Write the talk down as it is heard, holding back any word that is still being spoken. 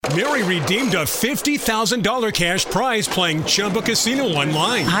Mary redeemed a $50,000 cash prize playing Chumba Casino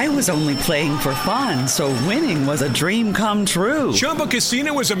online. I was only playing for fun, so winning was a dream come true. Chumba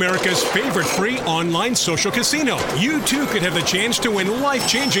Casino is America's favorite free online social casino. You too could have the chance to win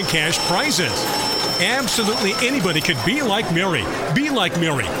life-changing cash prizes. Absolutely anybody could be like Mary. Be like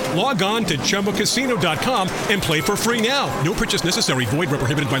Mary. Log on to ChumbaCasino.com and play for free now. No purchase necessary. Void where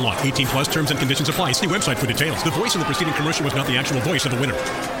prohibited by law. 18 plus terms and conditions apply. See website for details. The voice in the preceding commercial was not the actual voice of the winner.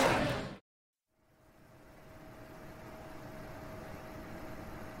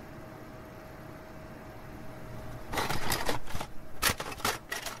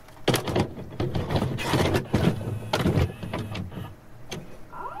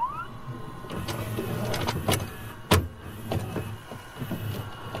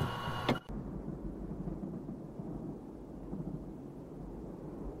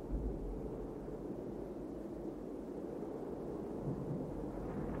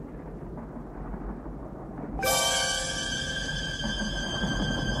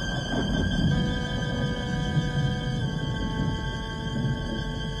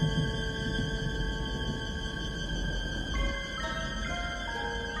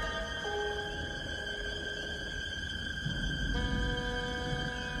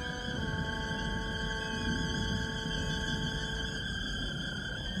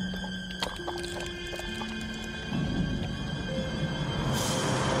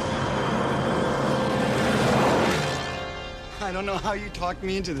 I don't know how you talked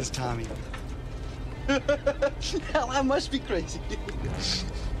me into this, Tommy. Hell, I must be crazy.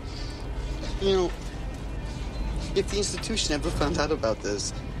 You know, if the institution ever found out about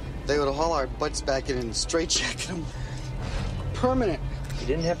this, they would haul our butts back in and straitjacket them. Permanent. You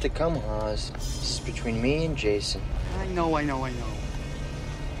didn't have to come, Haas. This is between me and Jason. I know.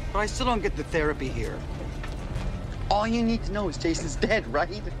 But I still don't get the therapy here. All you need to know is Jason's dead,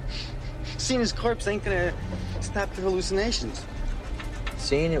 right? Seeing his corpse ain't gonna stop the hallucinations.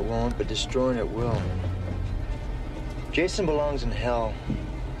 Seeing it won't, but destroying it will. Jason belongs in hell.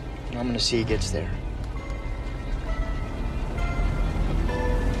 I'm gonna see he gets there.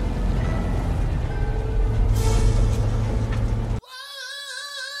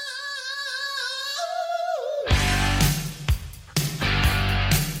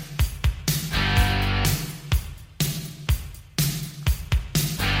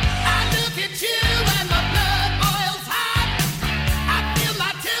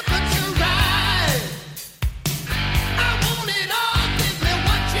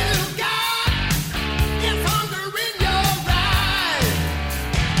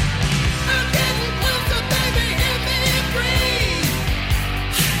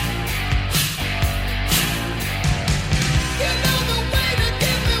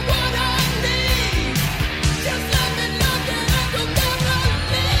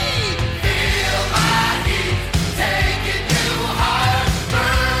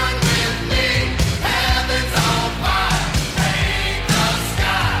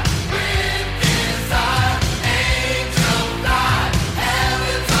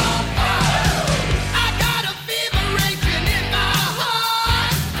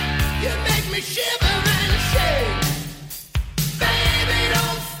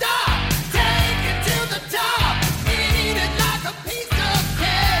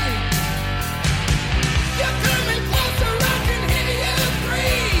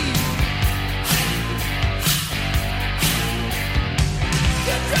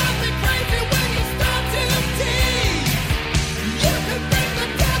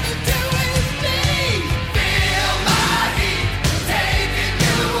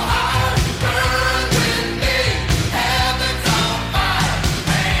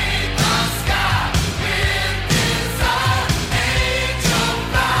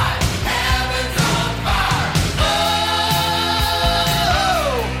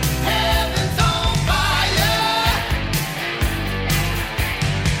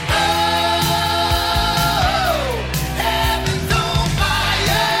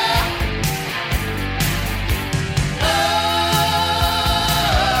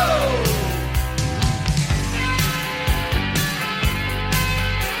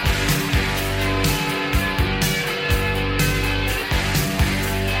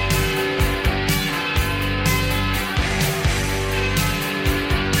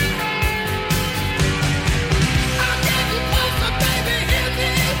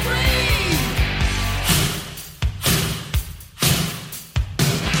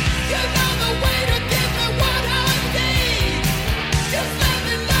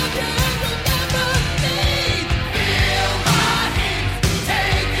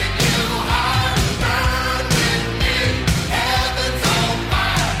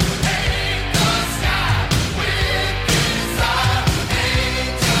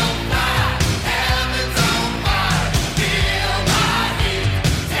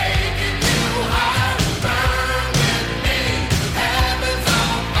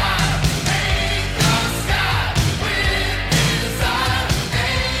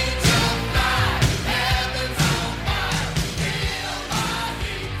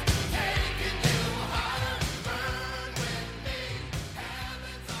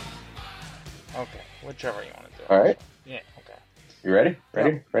 Okay, whichever you want to do. All right. Yeah, okay. You ready?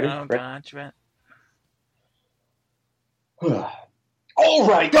 Ready? Yep. Ready? Oh, Ready? gotcha. All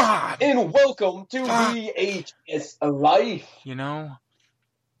right. God! And welcome to Fuck. VHS Life. You know,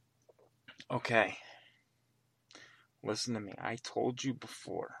 okay. Listen to me. I told you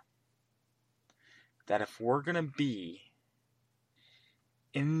before that if we're gonna be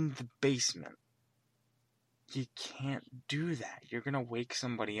in the basement, you can't do that. You're gonna wake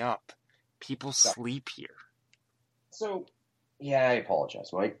somebody up. People sleep here. So, yeah, I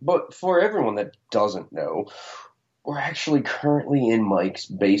apologize, Mike. But for everyone that doesn't know, we're actually currently in Mike's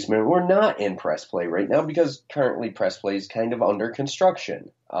basement. We're not in Press Play right now because currently Press Play is kind of under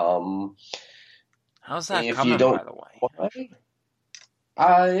construction. How's that if coming, you don't, by the way?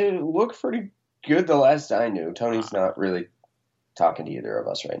 It looked pretty good the last I knew. Tony's not really talking to either of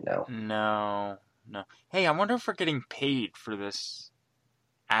us right now. No. Hey, I wonder if we're getting paid for this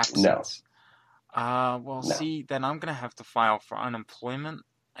absence. No. See, then I'm gonna have to file for unemployment,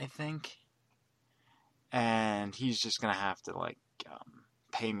 I think. And he's just gonna have to,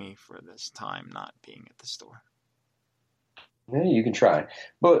 pay me for this time not being at the store. Yeah, you can try.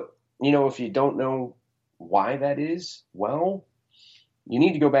 But, if you don't know why that is, well, you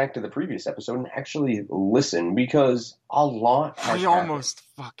need to go back to the previous episode and actually listen because a lot has We almost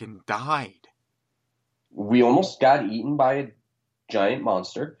fucking died. We almost got eaten by a giant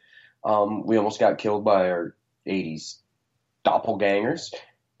monster. We almost got killed by our 80s doppelgangers.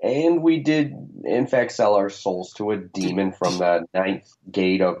 And we did, in fact, sell our souls to a demon from the 9th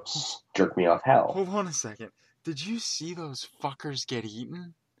gate of Jerk Me Off Hell. Hold on a second. Did you see those fuckers get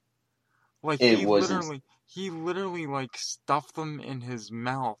eaten? He literally stuffed them in his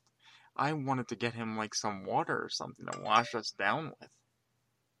mouth. I wanted to get him some water or something to wash us down with.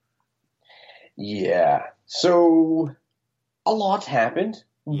 Yeah. So a lot's happened,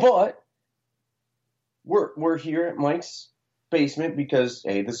 but we're here at Mike's basement because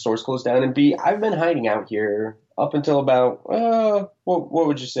A, the store's closed down, and B, I've been hiding out here up until about what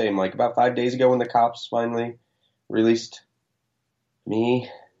would you say, Mike? About 5 days ago when the cops finally released me.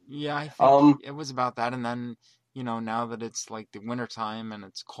 Yeah, I think it was about that, and then, now that it's the wintertime and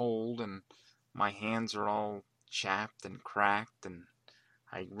it's cold and my hands are all chapped and cracked and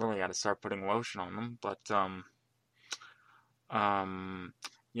I really got to start putting lotion on them, but,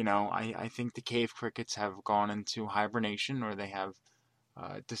 I think the cave crickets have gone into hibernation or they have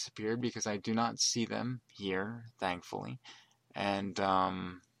disappeared because I do not see them here, thankfully, and,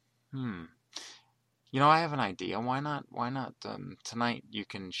 I have an idea. Why not, tonight you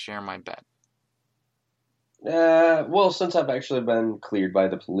can share my bed? Well, since I've actually been cleared by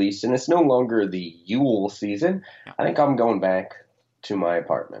the police and it's no longer the Yule season, Yeah. I think I'm going back to my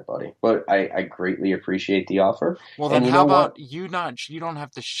apartment, buddy. But I greatly appreciate the offer. Well, then and how about you don't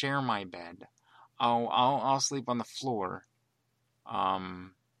have to share my bed. I'll sleep on the floor,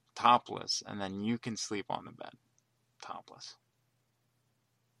 topless, and then you can sleep on the bed, topless.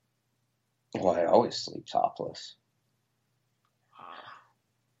 Well, I always sleep topless.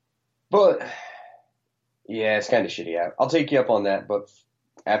 But yeah, it's kind of shitty. I'll take you up on that, but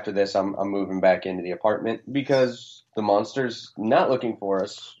after this, I'm moving back into the apartment because the monster's not looking for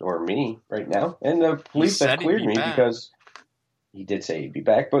us or me right now, and the police have cleared me because he did say he'd be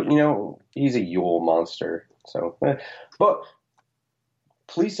back. But he's a Yule monster, so. But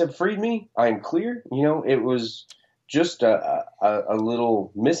police have freed me. I'm clear. It was just a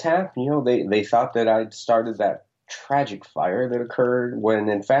little mishap. They thought that I'd started that tragic fire that occurred when,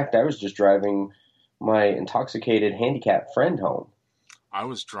 in fact, I was just driving my intoxicated handicapped friend home. I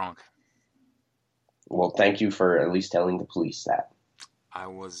was drunk. Well, thank you for at least telling the police that. I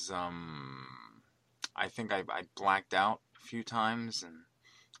was, I think I blacked out a few times and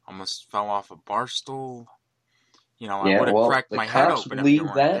almost fell off a bar stool. I would have cracked my head open if you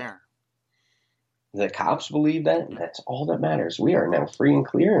weren't there. The cops believe that, and that's all that matters. We are now free and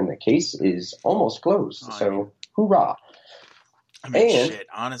clear, and the case is almost closed. Hoorah. I mean, shit,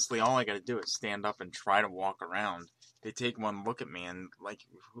 honestly, all I gotta do is stand up and try to walk around. They take one look at me and,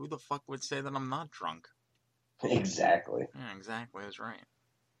 who the fuck would say that I'm not drunk? Exactly. Yeah, exactly. That's right.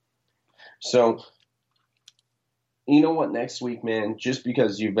 So, you know what, next week, man, just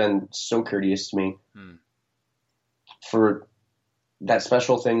because you've been so courteous to me for that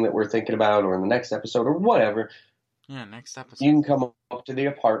special thing that we're thinking about or in the next episode or whatever. Yeah, next episode. You can come up to the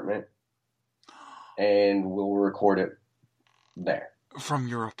apartment and we'll record it there. From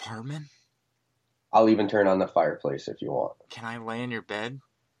your apartment? I'll even turn on the fireplace if you want. Can I lay in your bed?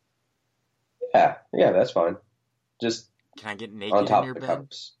 Yeah, that's fine. Just can I get naked on top in your of the bed?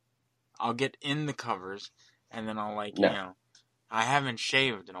 Covers. I'll get in the covers, and then I'll No. I haven't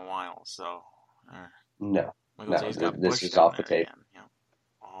shaved in a while, so No. Michael J's got This Bush is down off the there tape. again. Yep.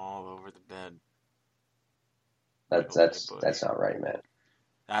 All over the bed. That's not right, man.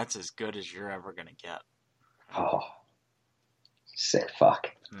 That's as good as you're ever gonna get. Oh, sick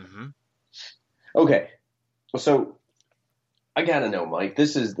fuck. Mm-hmm. Okay, so I gotta know, Mike.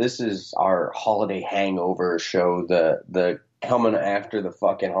 This is our holiday hangover show. The coming after the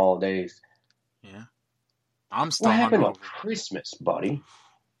fucking holidays. Yeah. I'm still What happened on hungover. Christmas, buddy?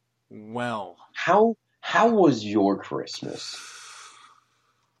 Well. How was your Christmas?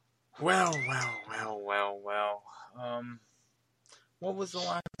 Well. What was the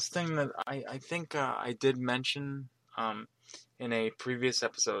last thing that I think I did mention in a previous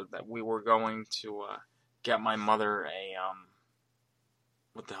episode that we were going to get my mother a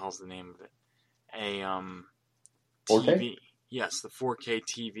what the hell's the name of it? A 4K? TV. Yes, the 4K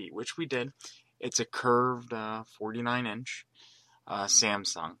TV, which we did. It's a curved 49-inch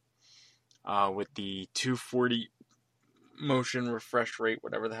Samsung with the 240 motion refresh rate,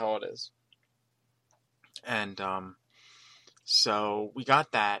 whatever the hell it is. And so we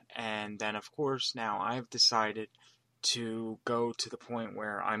got that, and then of course now I've decided to go to the point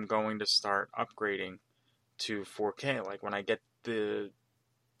where I'm going to start upgrading to 4K. Like when I get the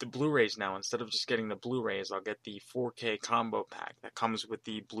Blu-rays now, instead of just getting the Blu-rays, I'll get the 4K combo pack that comes with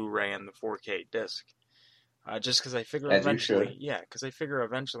the Blu-ray and the 4K disc. Just because I figure eventually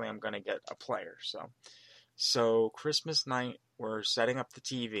I'm going to get a player. So Christmas night we're setting up the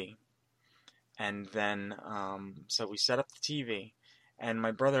TV. And then, so we set up the TV, and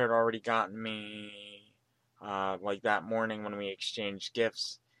my brother had already gotten me, like that morning when we exchanged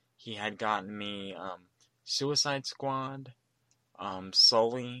gifts, he had gotten me Suicide Squad,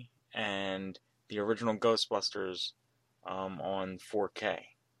 Sully, and the original Ghostbusters on 4K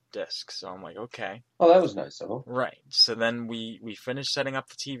disc. So I'm like, okay. Oh, that was nice of him. Right. So then we finished setting up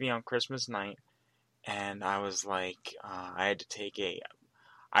the TV on Christmas night, and I was like, I had to take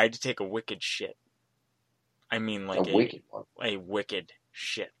a wicked shit. I mean, like a wicked one. A wicked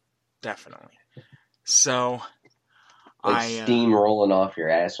shit, definitely. So, like steam rolling off your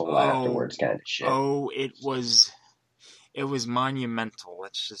asshole afterwards, kind of shit. Oh, it was monumental.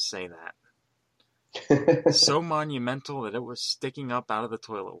 Let's just say that. So monumental that it was sticking up out of the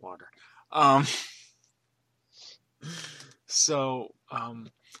toilet water.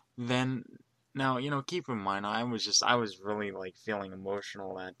 Then. Now, keep in mind, I was really, like, feeling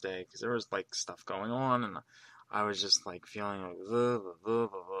emotional that day, because there was, like, stuff going on, and I was just, like, feeling, like,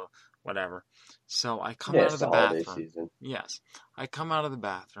 whatever. So, I come out of the bathroom. Season. Yes. I come out of the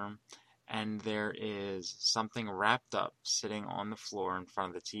bathroom, and there is something wrapped up sitting on the floor in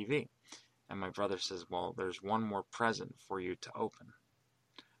front of the TV. And my brother says, well, there's one more present for you to open.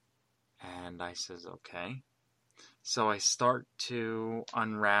 And I says, okay. So, I start to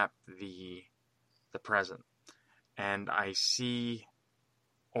unwrap the present, and I see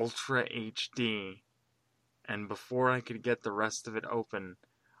Ultra HD, and before I could get the rest of it open,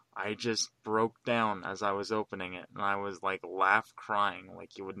 I just broke down as I was opening it, and I was like crying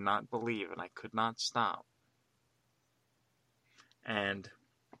like you would not believe, and I could not stop. And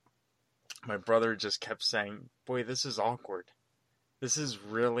my brother just kept saying, boy, this is awkward. This is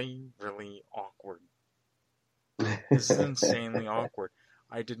really, really awkward. This is insanely awkward.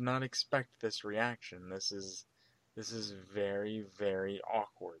 I did not expect this reaction. This is very, very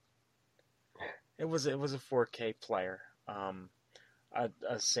awkward. It was a 4K player. A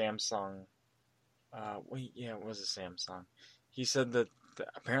Samsung. It was a Samsung. He said that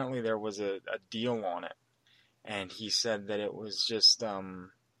apparently there was a deal on it, and he said that it was just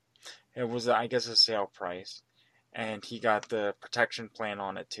it was, I guess, a sale price. And he got the protection plan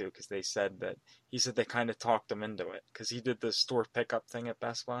on it too, because he said they kind of talked him into it, because he did the store pickup thing at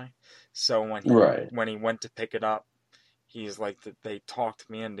Best Buy. So when he went to pick it up, he's like that they talked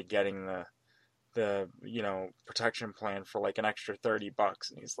me into getting the protection plan for like an extra $30,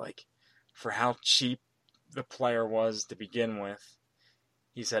 and he's like, for how cheap the player was to begin with,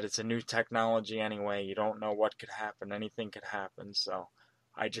 he said it's a new technology anyway. You don't know what could happen. Anything could happen. So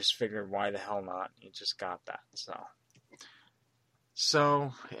I just figured, why the hell not? He just got that, so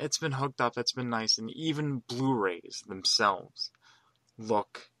it's been hooked up. It's been nice, and even Blu-rays themselves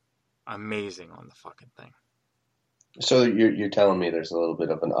look amazing on the fucking thing. So you're telling me there's a little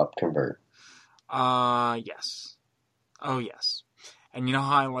bit of an up convert? Yes. Oh, yes. And you know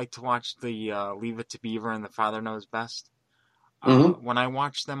how I like to watch the Leave It to Beaver and The Father Knows Best? When I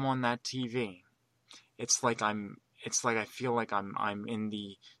watch them on that TV, it's like I feel like I'm in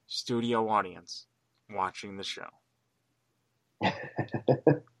the studio audience watching the show.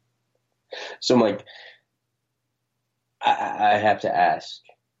 So, Mike, I have to ask,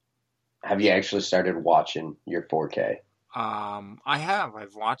 Have you actually started watching your 4K? I have.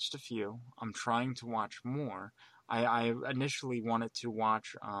 I've watched a few. I'm trying to watch more. I initially wanted to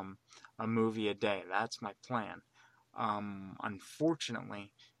watch a movie a day. That's my plan.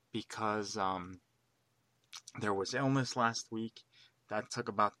 Unfortunately, because there was illness last week, that took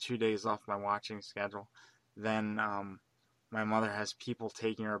about 2 days off my watching schedule. Then my mother has people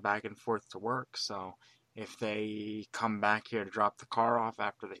taking her back and forth to work, so if they come back here to drop the car off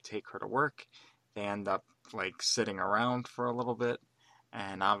after they take her to work, they end up like sitting around for a little bit,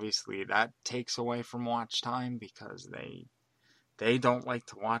 and obviously that takes away from watch time because they don't like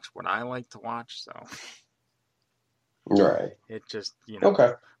to watch what I like to watch, so Right. it just,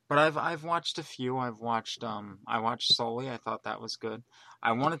 Okay. But I've watched a few. I watched Sully. I thought that was good.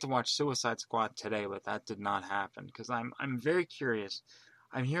 I wanted to watch Suicide Squad today, but that did not happen because I'm very curious.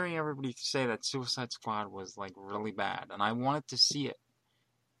 I'm hearing everybody say that Suicide Squad was like really bad, and I wanted to see it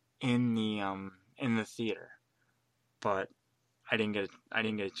in the theater, but I didn't get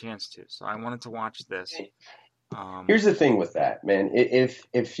a chance to. So I wanted to watch this. Here's the thing with that, man.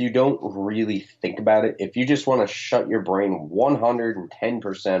 If you don't really think about it, if you just want to shut your brain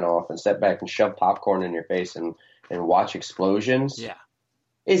 110% off and step back and shove popcorn in your face and watch explosions, yeah,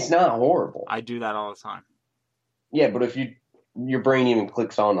 it's not horrible. I do that all the time. Yeah, but if your brain even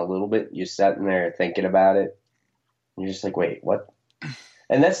clicks on a little bit, you're sitting there thinking about it, and you're just like, wait, what?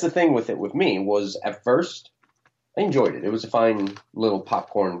 And that's the thing with it with me was at first I enjoyed it. It was a fine little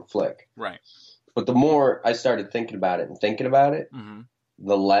popcorn flick. Right. But the more I started thinking about it, Mm-hmm.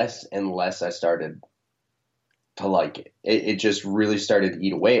 the less and less I started to like it. It just really started to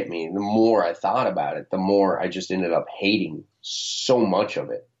eat away at me. And the more I thought about it, the more I just ended up hating so much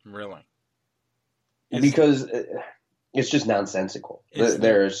of it. Really? Because it's just nonsensical.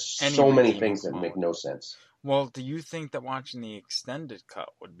 There's so many things that make no sense. Well, do you think that watching the extended cut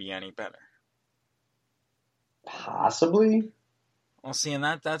would be any better? Possibly. Well, see, and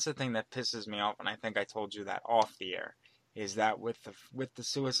that's the thing that pisses me off, and I think I told you that off the air, is that with the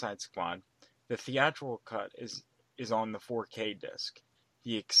Suicide Squad, the theatrical cut is on the 4K disc.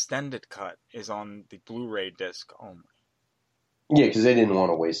 The extended cut is on the Blu-ray disc only. Yeah, because they didn't want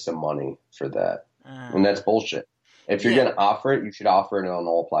to waste some money for that. And that's bullshit. If you're going to offer it, you should offer it on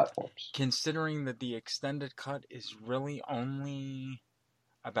all platforms. Considering that the extended cut is really only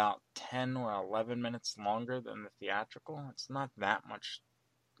about 10 or 11 minutes longer than the theatrical, it's not that much,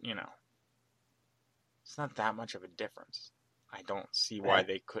 it's not that much of a difference. I don't see why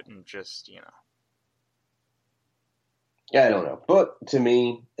they couldn't just, Yeah, I don't know. But to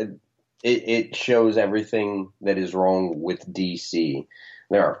me, it shows everything that is wrong with DC.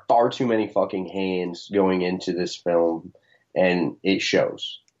 There are far too many fucking hands going into this film, and it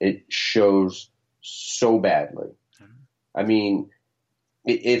shows. It shows so badly. Mm-hmm. I mean,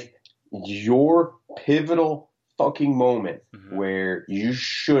 if your pivotal fucking moment mm-hmm. where you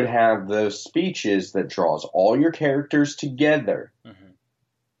should have those speeches that draws all your characters together mm-hmm.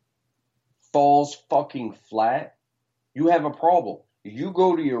 falls fucking flat, you have a problem. You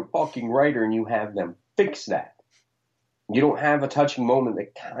go to your fucking writer and you have them fix that. You don't have a touching moment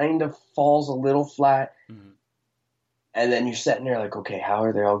that kind of falls a little flat. Mm-hmm. And then you're sitting there like, okay, how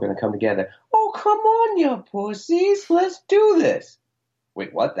are they all going to come together? Oh, come on, you pussies. Let's do this.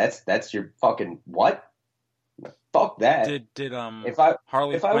 Wait, what? That's your fucking what? Fuck that. Did if I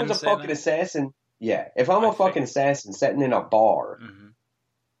Harley if I Quinn was a say fucking that? assassin, yeah. If I'm a fucking assassin sitting in a bar mm-hmm.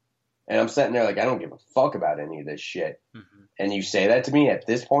 and I'm sitting there like I don't give a fuck about any of this shit, mm-hmm. and you say that to me at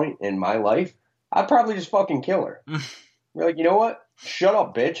this point in my life, I'd probably just fucking kill her. You're like, you know what? Shut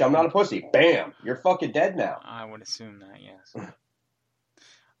up, bitch. I'm not a pussy. Bam. You're fucking dead now. I would assume that, yes.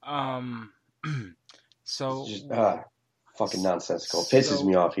 So... It's just, fucking nonsensical. It pisses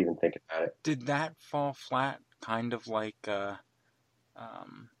me off even thinking about it. Did that fall flat kind of like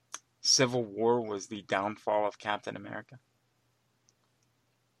Civil War was the downfall of Captain America?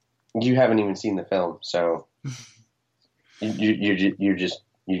 You haven't even seen the film, so you're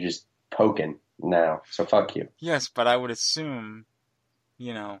just poking now. So fuck you. Yes, but I would assume,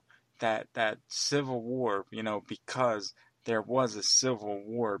 that Civil War, because there was a civil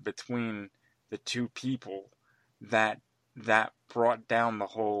war between the two people that brought down the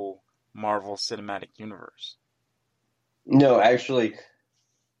whole Marvel Cinematic Universe. No, actually,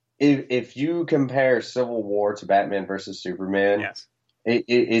 if you compare Civil War to Batman versus Superman, yes,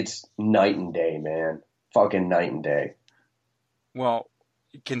 it's night and day, man. Fucking night and day. Well,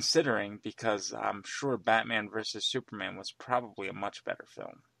 considering, because I'm sure Batman versus Superman was probably a much better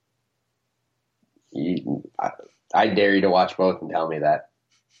film. I dare you to watch both and tell me that.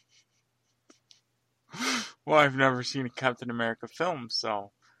 Well, I've never seen a Captain America film,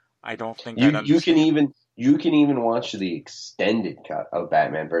 so I don't think I'd You understand. you can even watch the extended cut of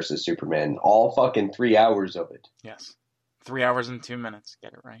Batman versus Superman, all fucking 3 hours of it. Yes. 3 hours and 2 minutes.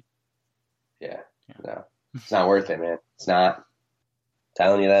 Get it right. Yeah, Yeah. no, it's not worth it, man. It's not.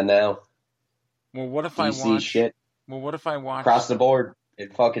 Telling you that now. Well, what if I DC watch? shit Well, what if I watch? across the board.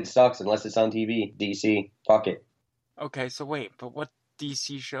 It fucking sucks unless it's on TV. DC, fuck it. Okay, so wait, but what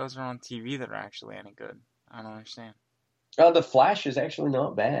DC shows are on TV that are actually any good? I don't understand. The Flash is actually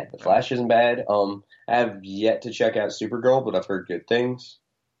not bad. The Flash isn't bad. I have yet to check out Supergirl, but I've heard good things.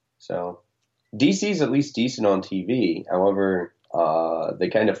 So DC's at least decent on TV. However, they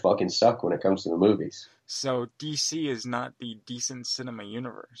kind of fucking suck when it comes to the movies. So DC is not the decent cinema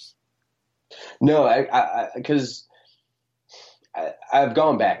universe. No, because I've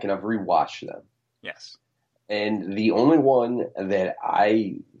gone back and I've rewatched them, Yes. and the only one that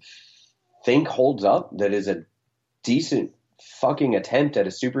I think holds up that is a decent fucking attempt at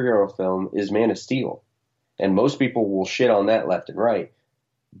a superhero film is Man of Steel. And most people will shit on that left and right.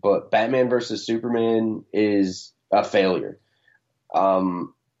 But Batman versus Superman is a failure.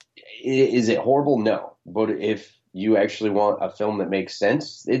 Is it horrible? No. But if you actually want a film that makes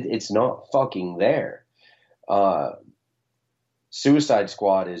sense, it's not fucking there. Suicide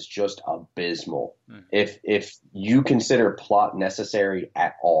Squad is just abysmal. Mm-hmm. If you consider plot necessary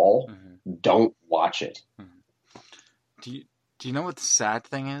at all, don't watch it. Mm-hmm. Do you know what the sad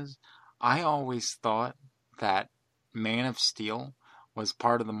thing is? I always thought that Man of Steel was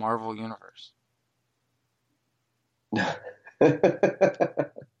part of the Marvel Universe.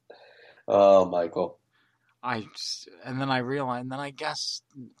 Oh, Michael. And then I realized, if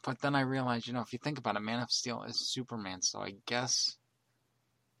you think about it, Man of Steel is Superman, so I guess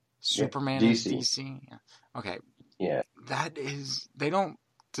Superman is DC. Yeah. Okay. Yeah. They don't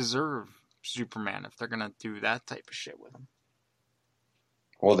deserve Superman if they're gonna do that type of shit with him.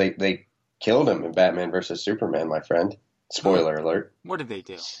 Well, they killed him in Batman versus Superman, my friend. Spoiler alert. What did they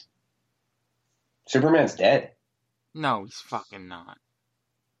do? Superman's dead. No, he's fucking not.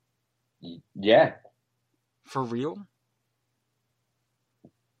 Yeah. For real?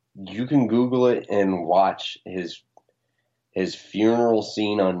 You can Google it and watch his funeral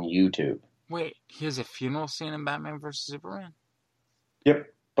scene on YouTube. Wait, he has a funeral scene in Batman vs. Superman?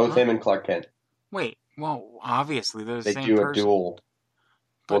 Yep. Both him and Clark Kent. Wait, well, obviously they're the They same do person. a duel.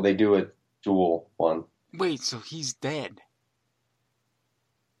 Well, they do a duel one. Wait, so he's dead?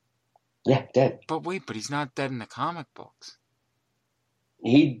 Yeah, dead. But he's not dead in the comic books.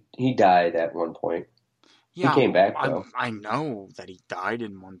 He died at one point. Yeah, he came back, though. I know that he died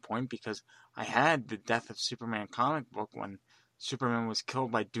in one point because I had the Death of Superman comic book when Superman was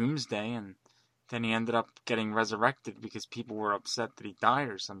killed by Doomsday, and then he ended up getting resurrected because people were upset that he died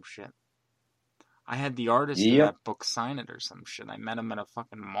or some shit. I had the artist in that book sign it or some shit. I met him at a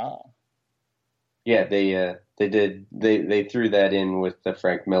fucking mall. Yeah, they threw that in with the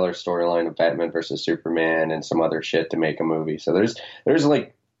Frank Miller storyline of Batman versus Superman and some other shit to make a movie. So there's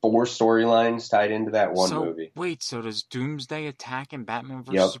like 4 storylines tied into that one movie. Wait, so does Doomsday attack in Batman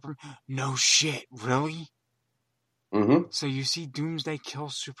vs. Superman? No shit, really? Mm-hmm. So you see Doomsday kill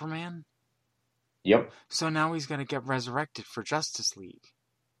Superman? Yep. So now he's gonna get resurrected for Justice League.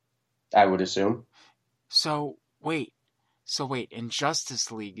 I would assume. So wait, in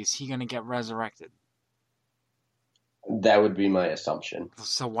Justice League, is he gonna get resurrected? That would be my assumption.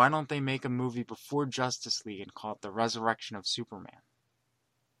 So why don't they make a movie before Justice League and call it The Resurrection of Superman?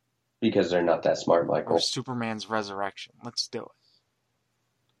 Because they're not that smart, Michael. Or Superman's Resurrection. Let's do it.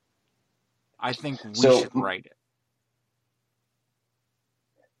 I think we should write it.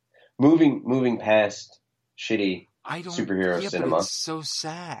 Moving past shitty superhero cinema. But it's so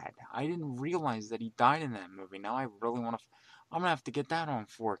sad. I didn't realize that he died in that movie. Now I really want to... I'm going to have to get that on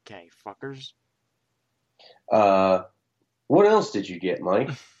 4K, fuckers. What else did you get,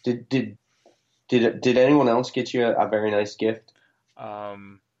 Mike? Did anyone else get you a very nice gift?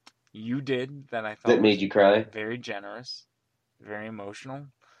 You did, that I thought that made you cry. Very generous, very emotional.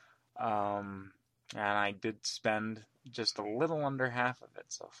 And I did spend just a little under half of it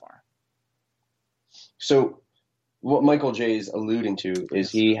so far. So what Michael J is alluding to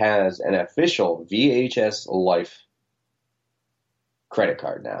is he has an official VHS Life credit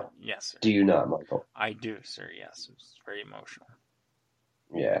card now. Yes, sir. Do you not, Michael? I do, sir. Yes, it was very emotional.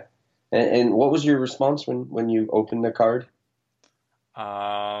 Yeah. And what was your response when you opened the card?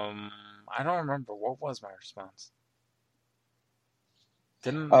 I don't remember. What was my response?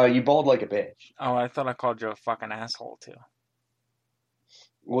 You bawled like a bitch. Oh, I thought I called you a fucking asshole too.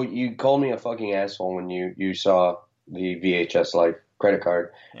 Well, you called me a fucking asshole when you saw the VHS Life credit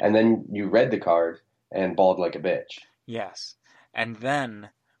card, and then you read the card and bawled like a bitch. Yes. And then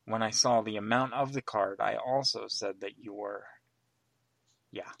when I saw the amount of the card, I also said that you were,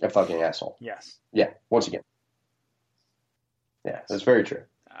 yeah. A fucking asshole. Yes. Yeah, once again. Yeah, that's very true.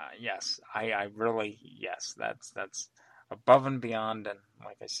 Yes, I really, yes, that's above and beyond, and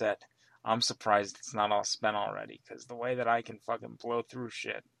like I said, I'm surprised it's not all spent already, because the way that I can fucking blow through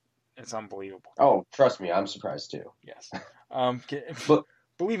shit, it's unbelievable. Oh, trust me, I'm surprised too. Yes. But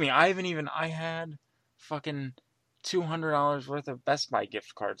Believe me, I had fucking $200 worth of Best Buy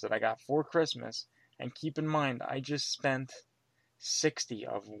gift cards that I got for Christmas, and keep in mind, I just spent 60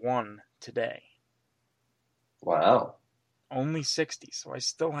 of one today. wow. Only 60, so I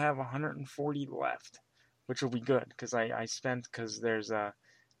still have 140 left, which will be good, because I spent, because there's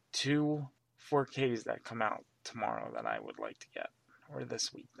 2 4Ks that come out tomorrow that I would like to get, or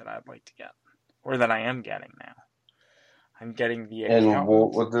this week that I'd like to get, or that I am getting now. I'm getting the Accountant. And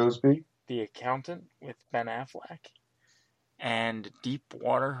what would those be? The Accountant with Ben Affleck, and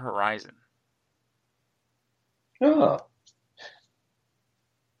Deepwater Horizon. Oh.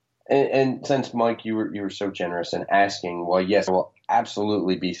 And since, Mike, you were so generous in asking, well, yes, I will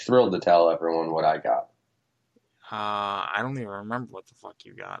absolutely be thrilled to tell everyone what I got. I don't even remember what the fuck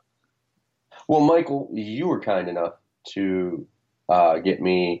you got. Well, Michael, you were kind enough to get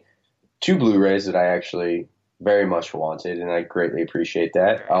me 2 Blu-rays that I actually very much wanted, and I greatly appreciate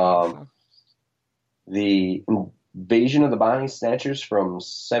that. The Invasion of the Body Snatchers from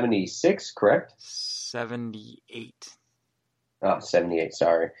 76, correct? 78. 78,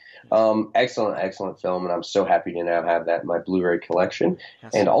 sorry. Excellent film, and I'm so happy to now have that in my Blu-ray collection.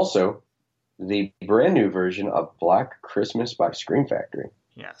 Yes. And also, the brand new version of Black Christmas by Scream Factory.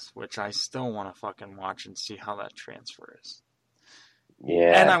 Yes, which I still want to fucking watch and see how that transfer is.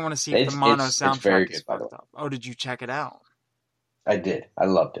 Yeah. And I want to see if the mono soundtrack is fucked up. Oh, did you check it out? I did. I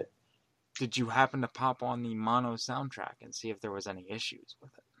loved it. Did you happen to pop on the mono soundtrack and see if there was any issues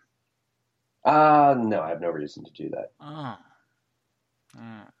with it? No, I have no reason to do that. Oh.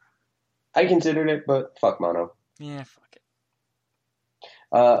 I considered it, but fuck mono. Yeah, fuck it.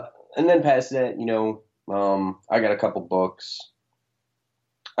 And then past that, I got a couple books.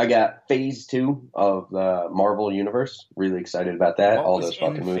 I got Phase 2 of the Marvel Universe. Really excited about that. What all was those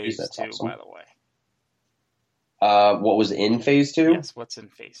fucking movies. Phase That's 2, awesome. by the way? What was in Phase 2? Yes, what's in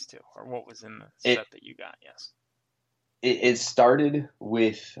Phase 2? Or what was in the set that you got, yes. It started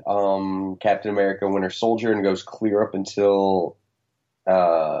with Captain America Winter Soldier and goes clear up until, I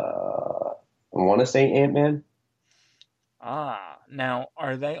want to say Ant-Man. Now,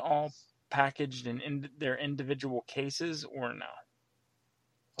 are they all packaged in their individual cases or no?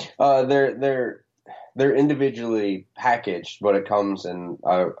 They're individually packaged, but it comes in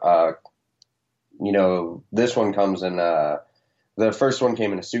this one comes in the first one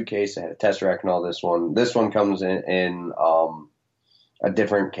came in a suitcase. It had a Tesseract and all this one. This one comes in a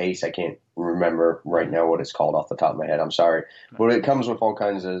different case. I can't remember right now what it's called off the top of my head. I'm sorry. But it comes with all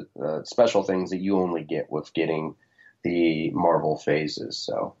kinds of special things that you only get with getting the Marvel phases.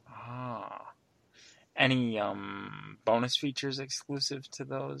 So. Any bonus features exclusive to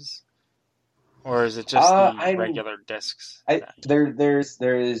those? Or is it just the regular discs?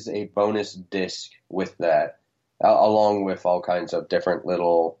 There is a bonus disc with that, along with all kinds of different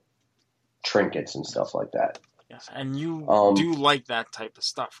little trinkets and stuff like that. Yes, and you do like that type of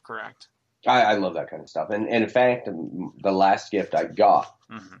stuff, correct? I love that kind of stuff. And in fact, the last gift I got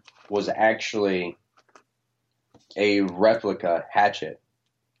was actually a replica Hatchet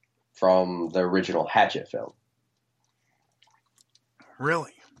from the original Hatchet film.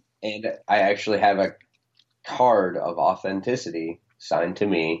 Really? And I actually have a card of authenticity signed to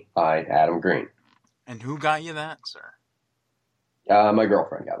me by Adam Green. And who got you that, sir? My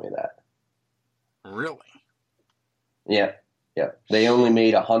girlfriend got me that. Really? Yeah. They only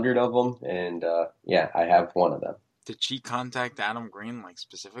made 100 of them, and I have one of them. Did she contact Adam Green,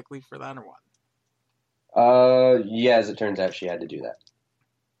 specifically for that, or what? Yeah, as it turns out, she had to do that.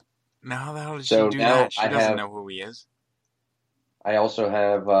 Now, how the hell did she do that? She doesn't know who he is. I also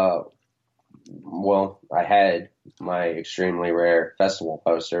have, I had my extremely rare festival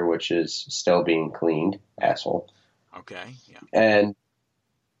poster, which is still being cleaned, asshole. Okay, yeah. And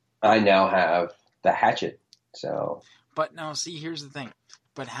I now have the Hatchet, so. But now, see, here's the thing.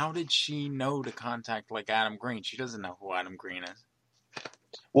 But how did she know to contact, Adam Green? She doesn't know who Adam Green is.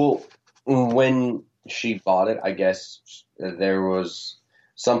 Well, when she bought it, I guess there was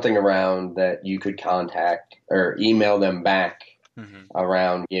something around that you could contact or email them back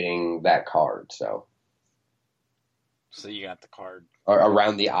around getting that card. So you got the card. Or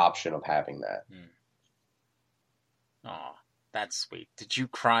around the option of having that. Oh, that's sweet. Did you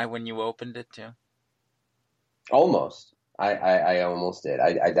cry when you opened it too? Almost. I almost did.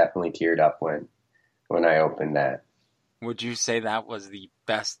 I definitely teared up when I opened that. Would you say that was the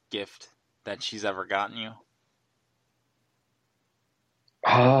best gift that she's ever gotten you?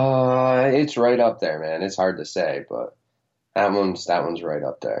 It's right up there, man. It's hard to say, but that one's right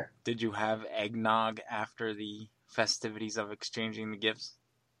up there. Did you have eggnog after the festivities of exchanging the gifts?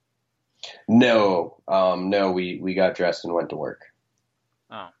 No, we got dressed and went to work.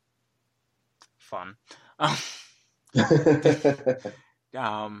 Oh, fun.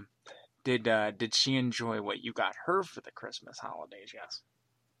 Did she enjoy what you got her for the Christmas holidays? Yes.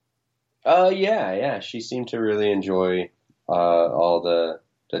 Yeah. She seemed to really enjoy all the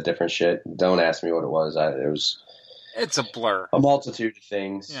different shit. Don't ask me what it was. It's a blur. A multitude of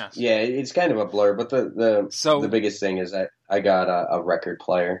things. Yes. Yeah, it's kind of a blur. But the biggest thing is I got a record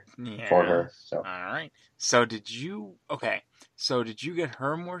player for her. So all right. So did you get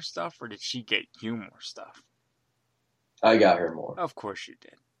her more stuff, or did she get you more stuff? I got her more. Of course you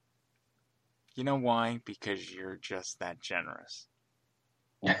did. You know why? Because you're just that generous.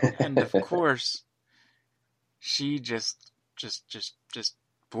 And of course, she just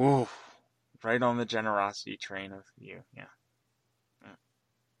whoa, right on the generosity train of you. Yeah.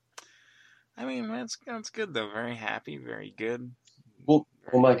 I mean, that's good though. Very happy, very good. Well,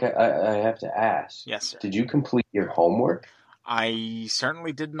 Mike, I have to ask. Yes, sir. Did you complete your homework? I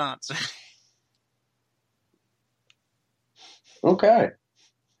certainly did not, sir. Okay.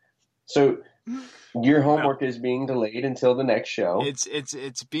 So your homework is being delayed until the next show.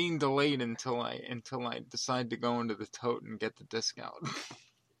 It's being delayed until I decide to go into the tote and get the disc out.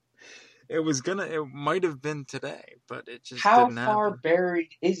 It might have been today, but it just didn't happen. How far buried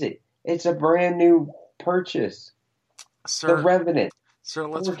is it? It's a brand new purchase. Sir, the Revenant. Sir,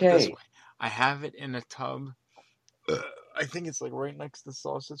 let's put it this way. I have it in a tub. I think it's like right next to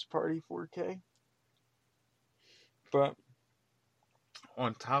Sausage Party 4K. But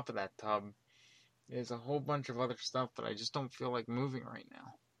on top of that tub is a whole bunch of other stuff that I just don't feel like moving right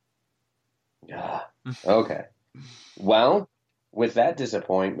now. Yeah. Okay. Well, with that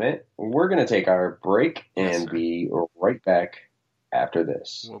disappointment, we're going to take our break and be right back after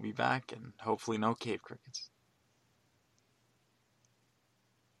this. We'll be back, and hopefully no cave crickets.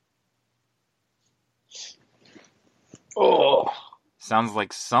 Oh. Sounds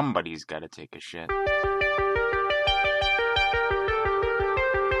like somebody's got to take a shit.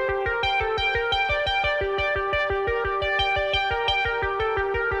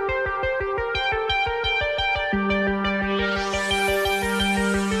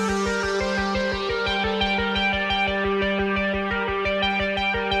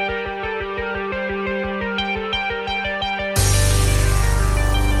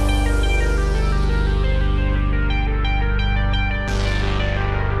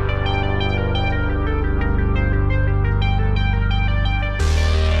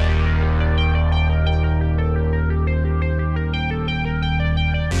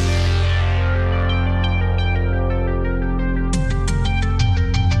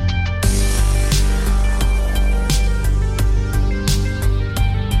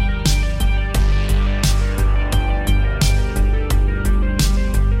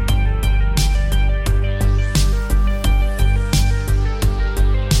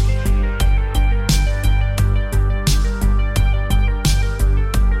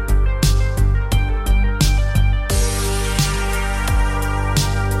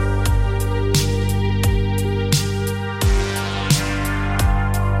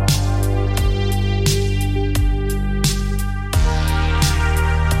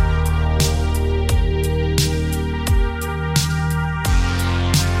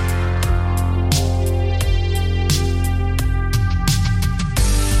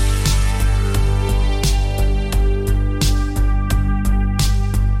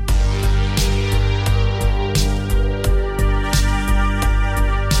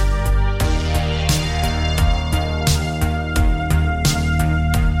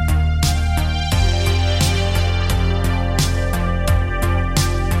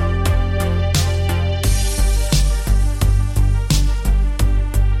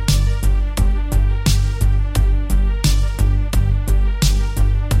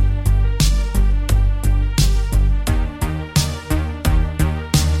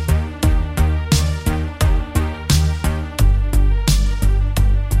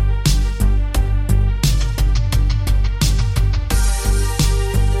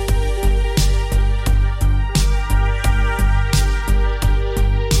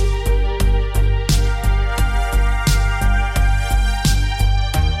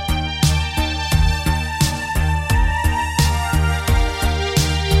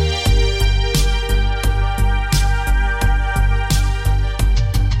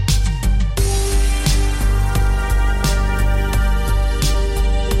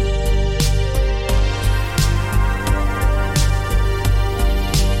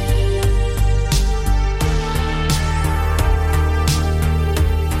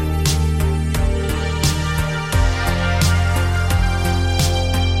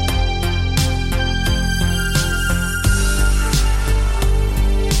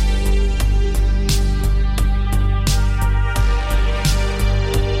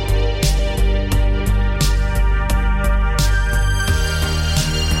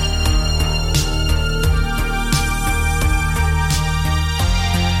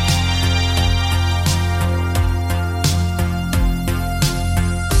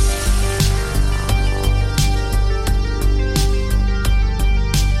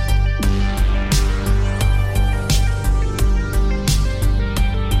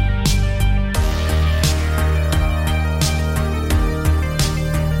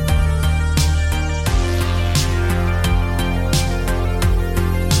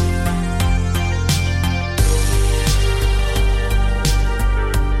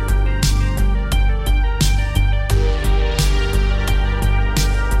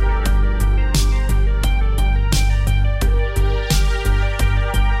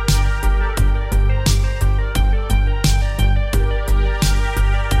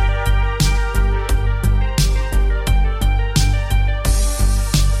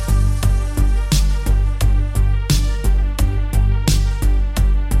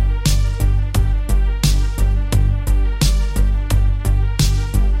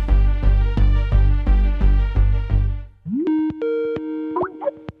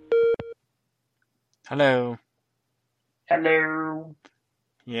 Hello. Hello.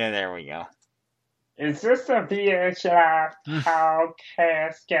 Yeah, there we go. Is this a VHS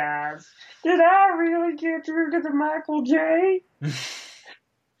podcast, guys? Did I really get through to the Michael J?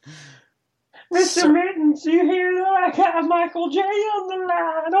 Mr. Mittens, you hear that? I got Michael J on the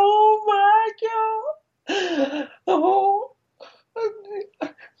line. Oh my God. Oh,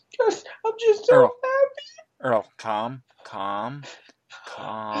 I'm just so happy. Earl, calm.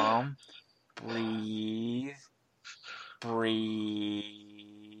 Breathe.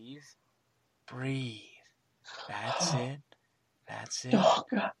 That's it. Oh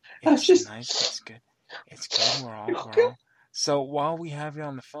God. It's nice. It's good. We're all. So while we have you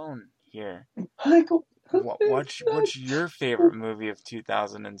on the phone here, Michael, what's your favorite movie of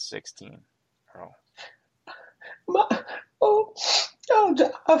 2016, Earl?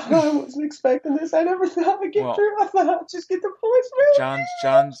 I wasn't expecting this. I never thought I'd get through. I thought I'd just get the voicemail.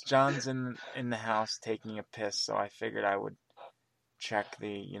 John's in the house taking a piss, so I figured I would check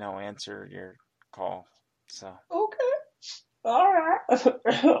answer your call. So. Okay. All right.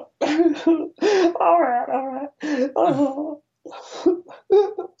 All right. Oh.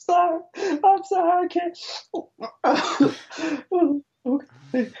 I'm sorry. I can't.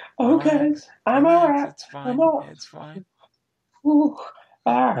 Okay. I'm all right. It's fine. It's fine. Ooh.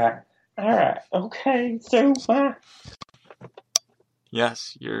 All right. Okay. So,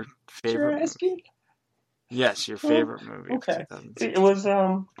 yes, your favorite. You're asking? Movie. Yes, your favorite movie. Okay. Of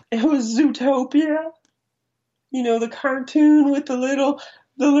 2016. It was Zootopia. You know, the cartoon with the little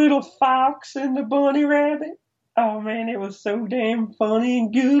fox and the bunny rabbit. Oh man, it was so damn funny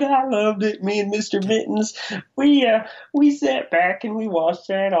and good. I loved it. Me and Mr. Mittens, we sat back and we watched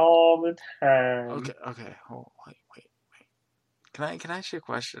that all the time. Okay. Oh, wait. Can I ask you a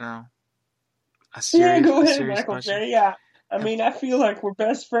question now? Go ahead, Michael J. Yeah. I mean, I feel like we're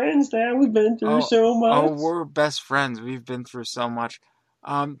best friends now. We've been through so much. Oh, we're best friends. We've been through so much.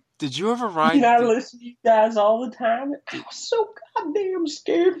 Did you ever ride? I listen to you guys all the time. I was so goddamn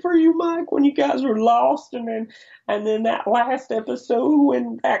scared for you, Mike, when you guys were lost, and then that last episode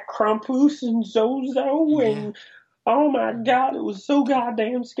when that Krampus and Zozo and oh my God, it was so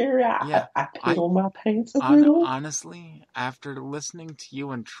goddamn scary. I peeled my pants a little. Honestly, after listening to you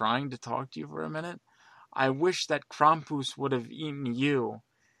and trying to talk to you for a minute, I wish that Krampus would have eaten you,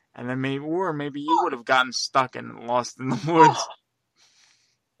 and then maybe you would have gotten stuck and lost in the woods.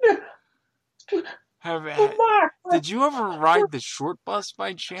 Did you ever ride the short bus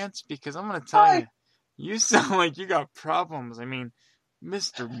by chance? Because I'm going to tell you sound like you got problems. I mean,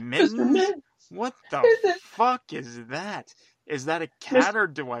 Mr. Mittens? What the fuck is that? Is that a cat or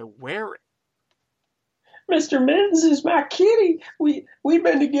do I wear it? Mr. Mittens is my kitty. We've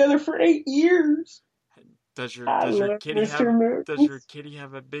been together for 8 years. Does your kitty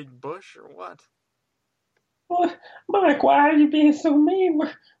have a big bush or what? Well, Mike, why are you being so mean?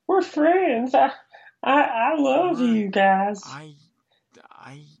 We're friends. I love you guys. I'm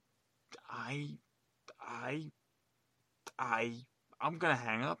gonna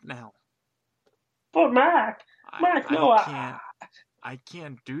hang up now. But Mike, no, I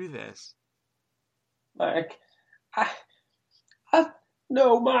can't do this. Mike,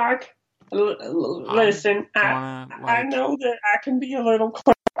 no, Mike. Listen, I know that I can be a little.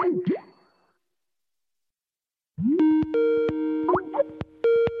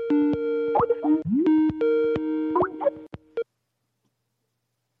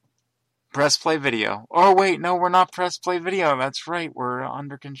 Press play video. Oh wait, no, we're not press play video. That's right, we're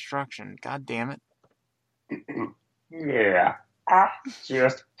under construction. God damn it. Yeah, I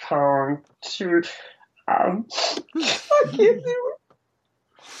just come to. I can't do it.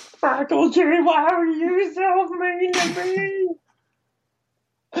 Michael J, why are you so mean to me?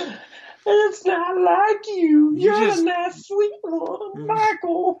 It's not like you. You're a nice, sweet one,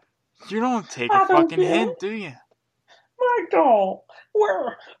 Michael. You don't take a fucking hint, do you? Michael,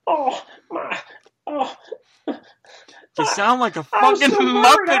 where? Oh, my. Oh. You sound like a fucking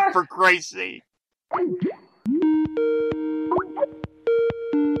Muppet, for Christ's sake.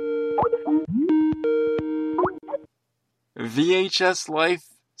 VHS Life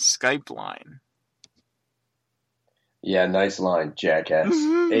Skype line. Yeah, nice line, jackass.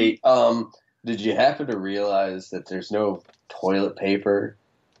 Hey, did you happen to realize that there's no toilet paper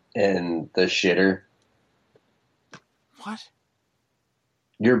in the shitter? What?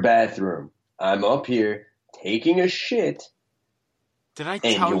 Your bathroom. I'm up here taking a shit. Did I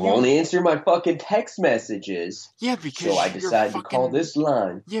tell you? And you won't answer my fucking text messages. Yeah, because so I decided to call this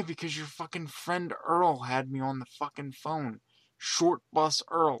line. Yeah, because your fucking friend Earl had me on the fucking phone. Short Bus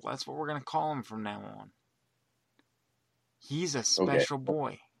Earl. That's what we're going to call him from now on. He's a special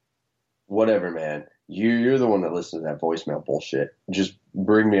boy. Whatever, man. You're the one that listens to that voicemail bullshit. Just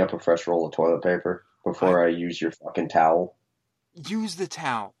bring me up a fresh roll of toilet paper before I use your fucking towel. Use the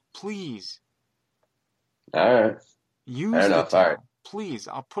towel, please. All right. Use Fair the enough. towel, All right. please.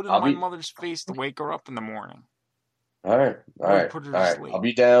 I'll put it in my mother's face to wake her up in the morning. All right. All right. Put her All to right. sleep. I'll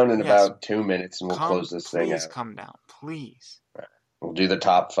be down in Yes. about 2 minutes, and we'll close this thing out. Please come down, please. All right. We'll do the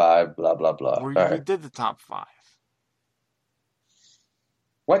top 5, blah, blah, blah. We right. did the top 5.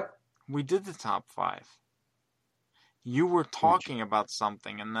 What? We did the top 5. You were talking about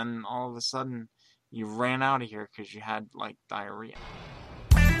something, and then all of a sudden, you ran out of here because you had, like, diarrhea.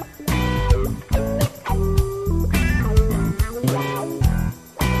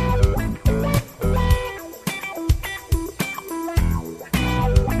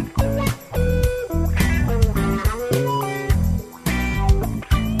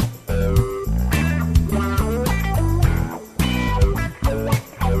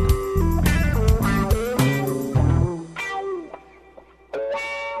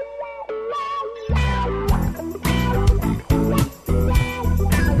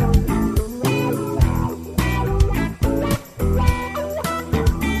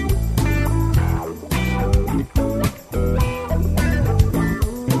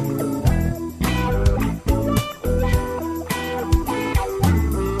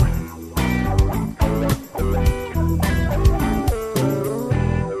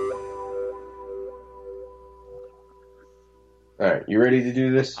 All right, you ready to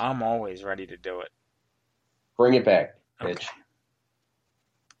do this? I'm always ready to do it. Bring it back, bitch. Okay.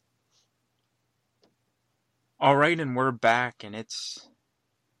 All right, and we're back, and it's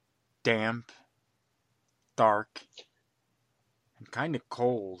damp, dark, and kind of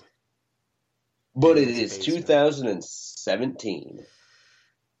cold. But it is 2017.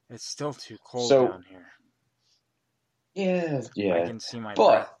 It's still too cold So- down here. Yeah. I can see my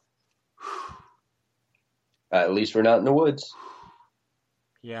breath. But at least we're not in the woods.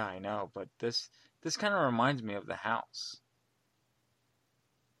 Yeah, I know, but this kind of reminds me of the house.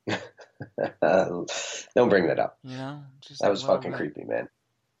 Don't bring that up. You know, just That was fucking creepy, man.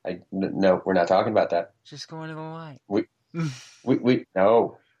 No, we're not talking about that. Just go into the light.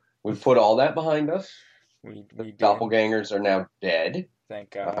 No. We put all that behind us. We The did. doppelgangers are now dead.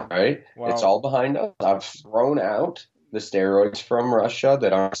 Thank All God. right? Well- It's all behind us. I've thrown out the steroids from Russia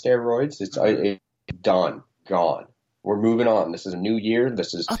that aren't steroids. It's done. Gone. We're moving on. This is a new year.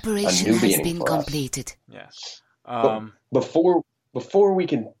 This is Operation a new has beginning been for us. completed. Yes. Before we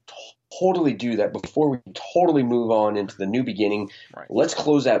can totally do that, before we can totally move on into the new beginning, Right. let's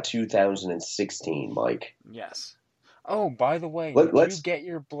close out 2016, Mike. Yes. Oh, by the way, Let's- did you get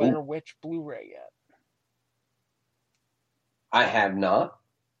your Blair Witch Blu-ray yet? I have not.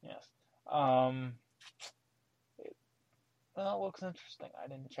 Yes. It looks interesting. I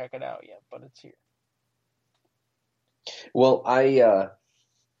didn't check it out yet, but it's here. Well, I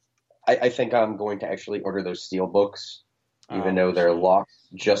think I'm going to actually order those steel books, even though they're locked,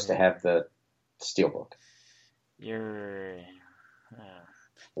 just to have the steel book.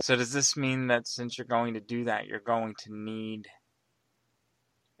 So does this mean that since you're going to do that, you're going to need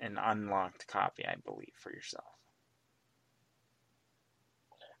an unlocked copy, I believe, for yourself?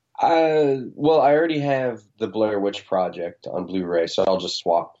 Well, I already have the Blair Witch Project on Blu-ray, so I'll just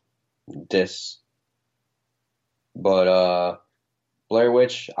swap discs. But Blair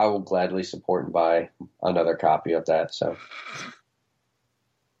Witch, I will gladly support and buy another copy of that. So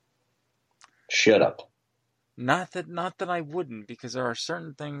shut up. Not that I wouldn't, because there are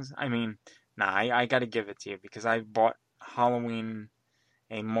certain things. I mean, I got to give it to you because I've bought Halloween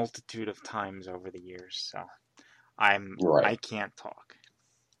a multitude of times over the years, so I can't talk.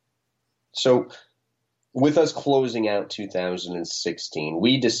 So, with us closing out 2016,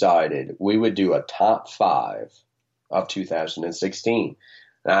 we decided we would do a top 5 of 2016.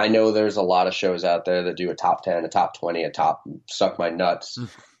 Now, I know there's a lot of shows out there that do a top 10, a top 20, a top suck my nuts.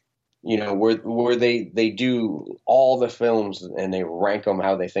 You know, where they do all the films and they rank them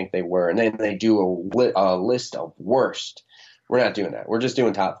how they think they were, and then they do a list of worst. We're not doing that. We're just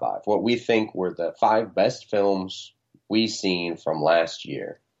doing top 5. What we think were the 5 best films we've seen from last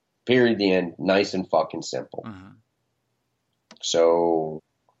year. Period. The end. Nice and fucking simple. Mm-hmm. So,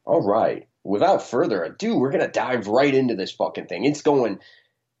 all right. Without further ado, we're going to dive right into this fucking thing. It's going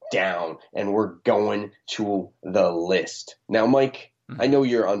down, and we're going to the list. Now, Mike, I know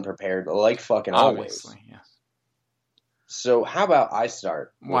you're unprepared, like fucking Obviously, always. yes. So how about I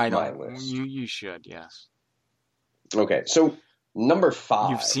start with Why my don't list? you should, yes. Okay, so number 5.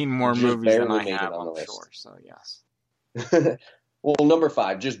 You've seen more just movies than barely I made have, it on the I'm list. sure, so yes. Well, number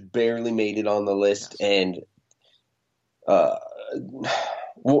 5 just barely made it on the list, Yes. and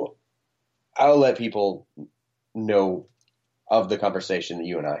well, I'll let people know of the conversation that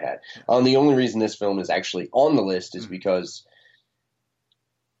you and I had. The only reason this film is actually on the list is because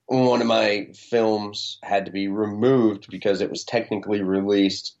one of my films had to be removed because it was technically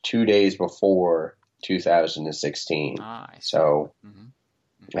released 2 days before 2016. So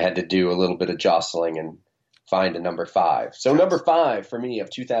I had to do a little bit of jostling and find a number 5. So number 5 for me of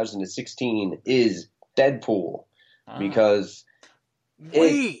 2016 is Deadpool, because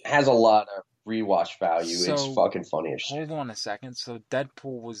it has a lot of rewatch value. So, it's fucking funny as shit. Hold on a second. So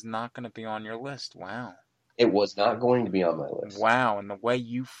Deadpool was not going to be on your list. Wow. It was not going to be on my list. Wow, and the way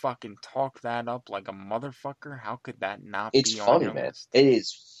you fucking talk that up like a motherfucker, how could that not It's be funny, on your man. list? It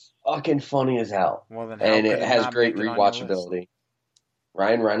is fucking funny as hell. Well, then how and could it has not great make it on your list? rewatchability.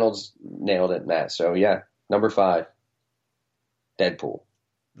 Ryan Reynolds nailed it in that. So yeah, number 5, Deadpool.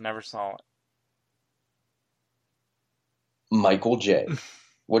 Never saw it. Michael J.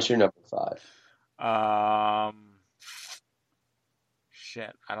 What's your number 5?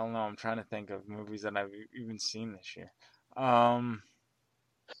 Shit, I don't know. I'm trying to think of movies that I've even seen this year.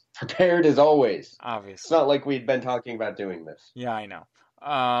 Prepared as always. Obviously. It's not like we'd been talking about doing this. Yeah, I know.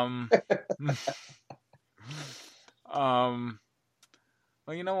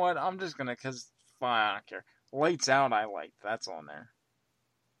 Well, you know what? I'm just gonna, cause fine, I don't care. Lights Out, I liked. That's on there.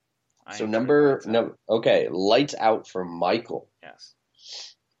 So okay, Lights Out for Michael. Yes.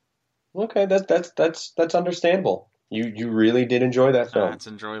 Okay, that's understandable. You really did enjoy that film. It's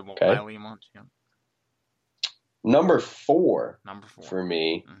enjoyable. Okay. Highly much. Yeah. Number 4 4 for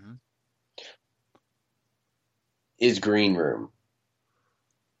me is Green Room.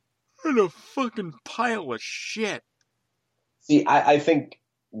 What a fucking pile of shit. See, I think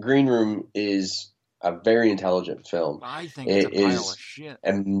Green Room is a very intelligent film. I think it's a pile of shit.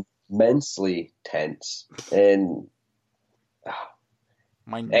 Immensely tense and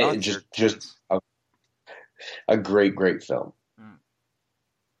my nuts just a great film.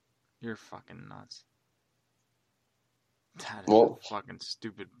 You're fucking nuts. That is a fucking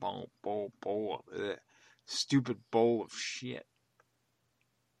stupid stupid bowl of shit.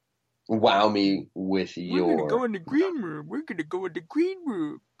 Wow me with your... We're gonna go in the green room. We're gonna go in the green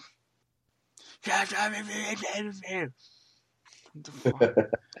room. What the fuck?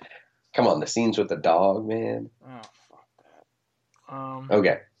 Come on, the scenes with the dog, man. Oh, fuck that.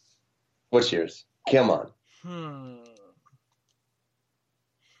 Okay. What's yours? Come on.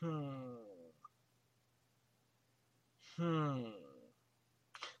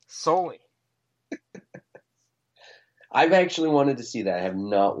 Sully. I've actually wanted to see that. I have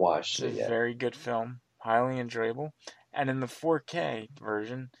not watched it yet. It's a very good film. Highly enjoyable. And in the 4K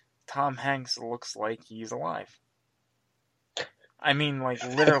version, Tom Hanks looks like he's alive. I mean, like,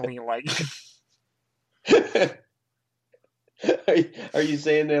 literally, like... Are you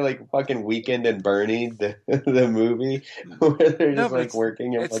saying they're like fucking Weekend and Bernie, the movie, where they're just like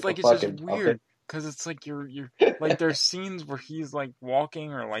working in like a fucking just weird because it's like you're like there's scenes where he's like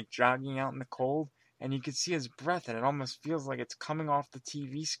walking or like jogging out in the cold, and you can see his breath, and it almost feels like it's coming off the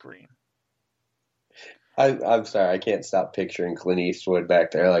TV screen. I'm sorry, I can't stop picturing Clint Eastwood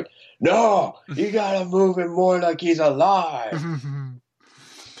back there, like, no, you gotta move him more like he's alive.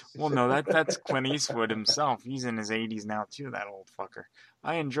 Well, no, that's Clint Eastwood himself. He's in his 80s now too. That old fucker.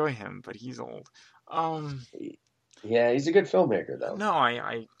 I enjoy him, but he's old. Yeah, he's a good filmmaker though.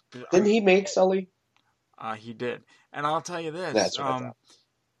 No, didn't he make Sully? He did, and I'll tell you this. That's what I thought.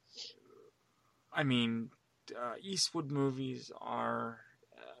 I mean, Eastwood movies are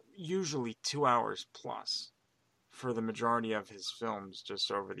usually 2 hours plus for the majority of his films. Just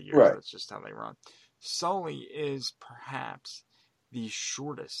over the years, right. That's just how they run. Sully is perhaps the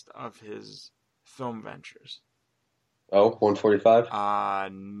shortest of his film ventures. Oh, 145?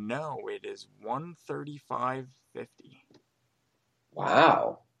 No, it is 135.50.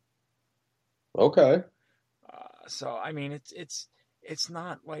 Wow. Okay. So I mean, it's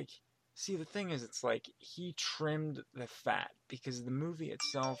not like. See, the thing is, it's like he trimmed the fat because the movie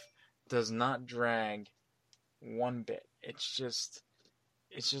itself does not drag one bit. It's just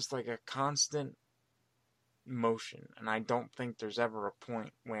like a constant motion, and I don't think there's ever a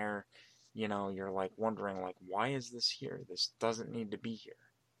point where, you know, you're like wondering like, why is this here? This doesn't need to be here,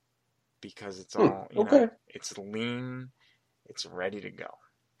 because it's all you know, it's lean, it's ready to go.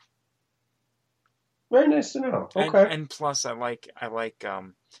 Very nice to know. Okay. And plus, I like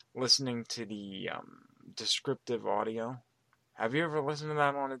listening to the descriptive audio. Have you ever listened to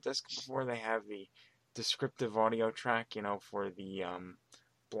that on a disc before? They have the descriptive audio track, you know, for the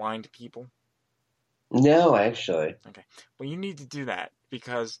blind people. No, actually. Okay. Well, you need to do that,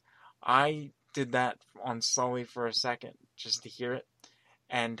 because I did that on Sully for a second just to hear it.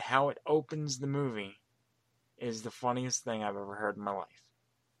 And how it opens the movie is the funniest thing I've ever heard in my life.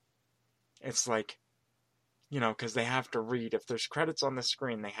 It's like, because they have to read, if there's credits on the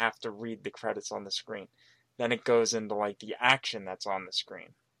screen, they have to read the credits on the screen. Then it goes into like the action that's on the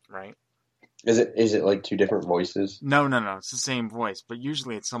screen, right? Is it like two different voices? No. It's the same voice, but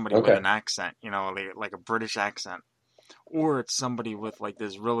usually it's somebody with an accent, like a British accent. Or it's somebody with like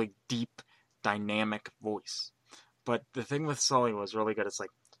this really deep, dynamic voice. But the thing with Sully was really good. It's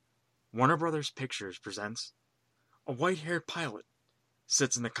like, Warner Brothers Pictures presents a white-haired pilot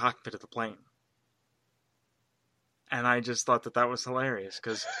sits in the cockpit of the plane. And I just thought that was hilarious,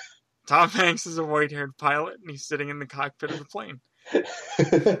 because Tom Hanks is a white-haired pilot, and he's sitting in the cockpit of the plane.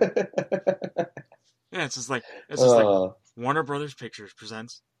 Yeah, it's just like Warner Brothers Pictures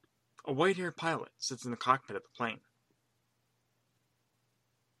presents a white-haired pilot sits in the cockpit of the plane.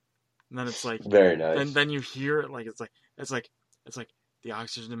 And then it's like very nice. Then you hear it like it's like the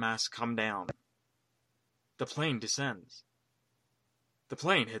oxygen masks come down. The plane descends. The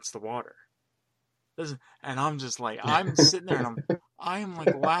plane hits the water. And I'm just like, I'm sitting there and I'm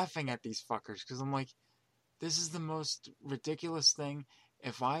like laughing at these fuckers, because I'm like, this is the most ridiculous thing.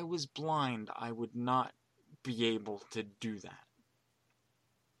 If I was blind, I would not be able to do that.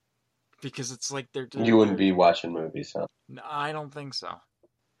 Because it's like you wouldn't be watching movies, huh? No, I don't think so.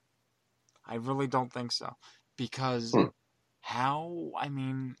 I really don't think so. Because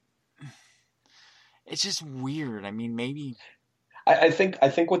it's just weird. I mean, maybe... I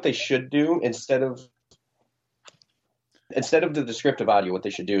think what they should do, instead of the descriptive audio, what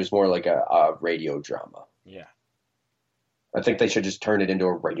they should do is more like a radio drama. Yeah. I think they should just turn it into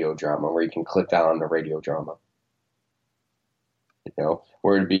a radio drama where you can click down on the radio drama.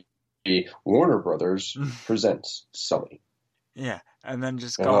 Where it'd be Warner Brothers presents Sully. Yeah, and then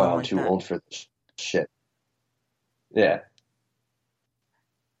just go on I'm like too that. old for this shit. Yeah.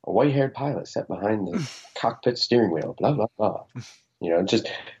 A white-haired pilot sat behind the cockpit steering wheel, blah, blah, blah. Just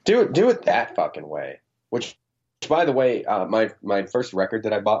do it that fucking way. Which, by the way, my first record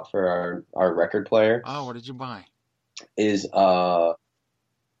that I bought for our record player. Oh, what did you buy? Is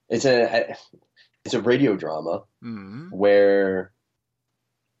it's a radio drama where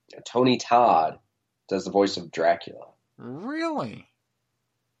Tony Todd does the voice of Dracula. Really?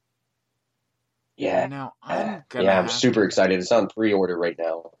 Yeah. Now I'm super excited. It's on pre-order right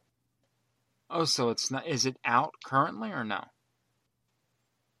now. Oh, so it's not? Is it out currently or no?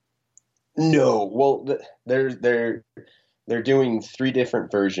 No. Well, they're doing 3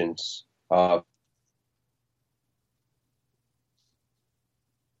 different versions of.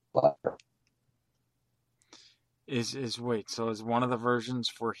 So is one of the versions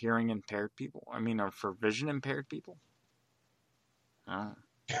for hearing impaired people? I mean, or for vision impaired people? Oh.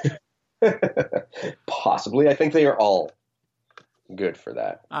 Possibly. I think they are all good for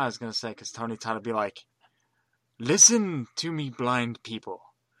that. I was going to say, because Tony Todd would be like, listen to me, blind people.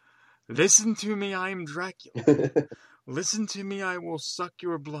 Listen to me, I am Dracula. Listen to me, I will suck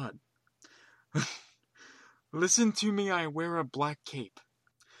your blood. Listen to me, I wear a black cape.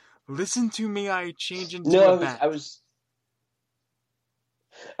 Listen to me, I change into a bat. I was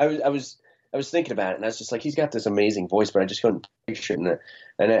thinking about it, and I was just like, he's got this amazing voice, but I just couldn't picture it.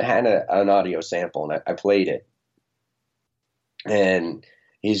 And it had an audio sample, and I played it. And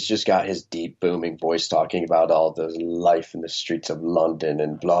he's just got his deep, booming voice talking about all the life in the streets of London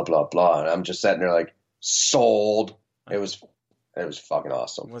and blah, blah, blah. And I'm just sitting there like, sold. It was fucking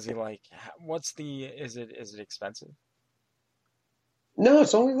awesome. Was he like, is it expensive? No,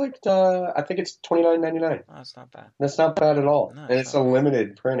 it's only like, I think it's $29.99. Oh, that's not bad. That's not bad at all. No, and it's a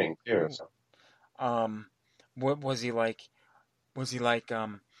limited printing, too. So. What was he like? Was he like,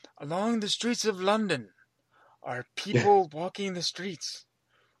 along the streets of London are people walking the streets,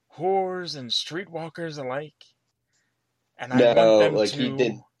 whores and streetwalkers alike? And I want them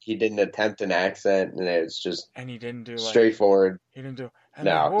to... he didn't attempt an accent, and it's just... And he didn't do straightforward. He didn't do... And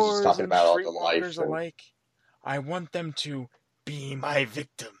no, the he's just talking about all the life. Alike, I want them to be my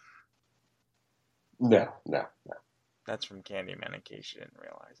victim. No. That's from Candyman, in case you didn't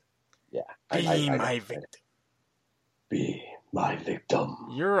realize it. Yeah. Be my victim. Be my victim.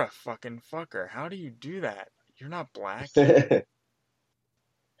 You're a fucking fucker. How do you do that? You're not black.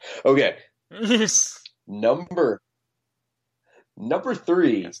 Okay. Yes. Number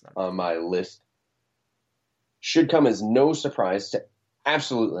 3 on my list should come as no surprise to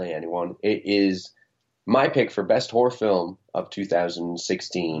absolutely anyone. It is my pick for best horror film of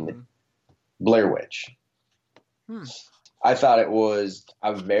 2016, Blair Witch. I thought it was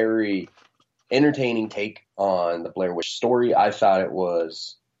a very entertaining take on the Blair Witch story. I thought it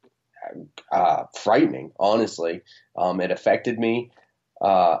was frightening, honestly. It affected me.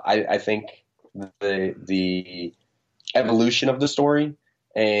 I think the evolution of the story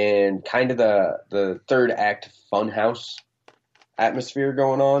and kind of the third act funhouse atmosphere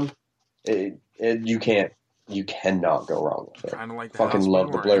going on, you cannot go wrong with it. Kind of like the Fucking house we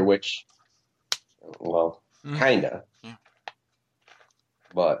love the were Blair in. Witch. Well, kinda. Yeah.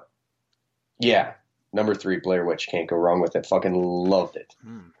 But yeah, number 3, Blair Witch, can't go wrong with it. Fucking loved it.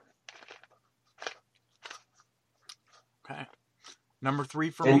 Okay. Number 3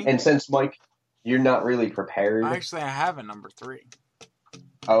 for And, me. and since Mike, you're not really prepared. Actually, I have a number 3.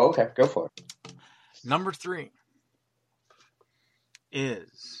 Oh, okay, go for it. Number 3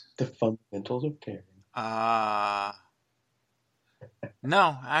 is The fundamentals of caring.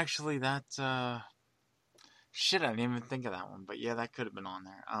 no, actually that's shit, I didn't even think of that one, but yeah, that could have been on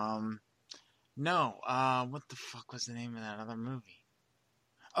there. No, what the fuck was the name of that other movie?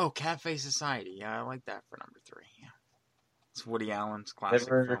 Oh, Cafe Society. Yeah, I like that for number 3. Yeah. It's Woody Allen's classic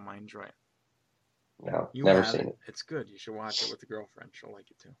film. I enjoy it. No, You never have seen it. It's good. You should watch it with a girlfriend. She'll like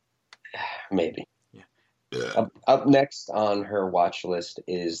it too. Maybe. Yeah. Up next on her watch list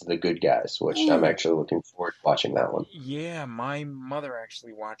is The Good Guys, which I'm actually looking forward to watching that one. Yeah, my mother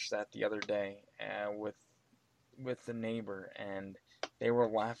actually watched that the other day with the neighbor, and they were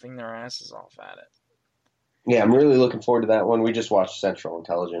laughing their asses off at it. Yeah, I'm really looking forward to that one. We just watched Central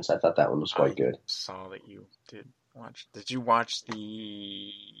Intelligence. I thought that one was quite good. Saw that you did watch. Did you watch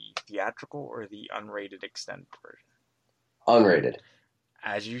the theatrical or the unrated extended version? Unrated.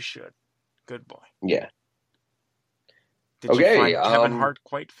 As you should. Good boy. Yeah. Did you find Kevin Hart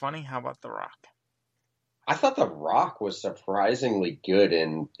quite funny? How about The Rock? I thought The Rock was surprisingly good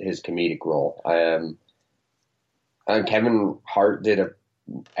in his comedic role. Kevin Hart did an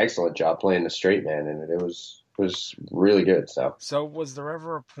excellent job playing the straight man in it. It was really good. So was there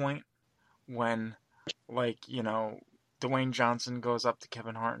ever a point when, like, Dwayne Johnson goes up to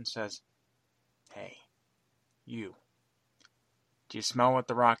Kevin Hart and says, "Hey, you, do you smell what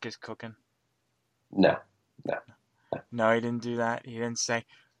The Rock is cooking?" No. No, he didn't do that. He didn't say,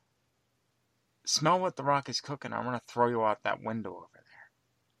 "Smell what The Rock is cooking. I'm going to throw you out that window over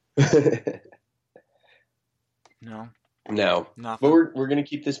there." No. No. Nothing. But we're going to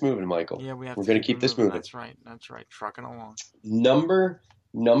keep this moving, Michael. Yeah, we're going to keep this moving. That's right. Trucking along. Number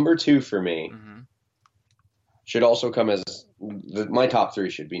 2 for me should also come as my top 3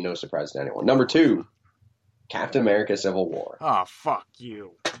 should be no surprise to anyone. Number 2, Captain America: Civil War. Oh, fuck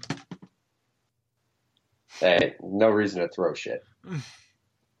you. Hey, no reason to throw shit.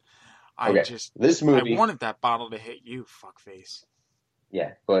 This movie. I wanted that bottle to hit you, fuckface.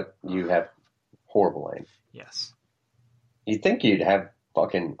 Yeah, but you have horrible aim. Yes. You'd think you'd have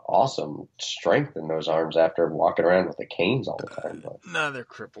fucking awesome strength in those arms after walking around with the canes all the time. But no, they're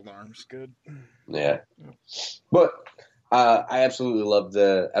crippled arms. Good. Yeah. But I absolutely love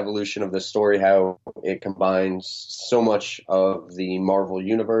the evolution of the story, how it combines so much of the Marvel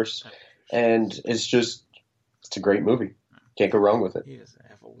universe, and it's a great movie. Can't go wrong with it. He is the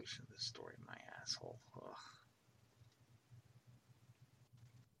evolution of the story, my asshole. Ugh.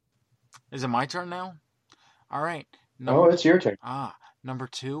 Is it my turn now? All right. It's your turn. Number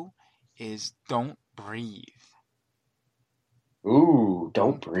 2 is Don't Breathe. Ooh,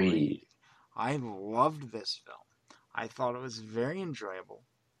 Don't Breathe. I loved this film. I thought it was very enjoyable.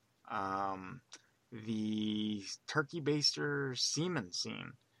 The turkey baster semen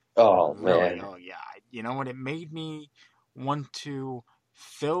scene. Oh, really, man. Oh, yeah. You know what? It made me want to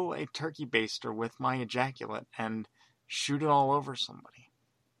fill a turkey baster with my ejaculate and shoot it all over somebody.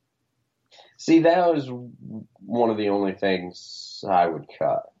 See, that was one of the only things I would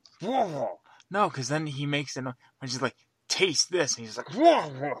cut. Whoa. No, because then he makes it, when he's like, "Taste this," and he's like,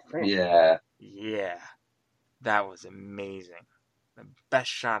 "Whoa." Yeah. Yeah. That was amazing. The best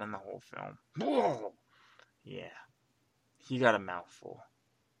shot in the whole film. Whoa. Yeah. He got a mouthful.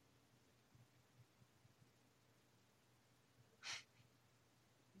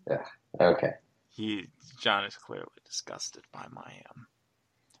 Yeah. Okay. John is clearly disgusted by my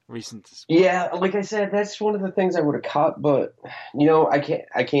recent. Yeah, like I said, that's one of the things I would have cut, but I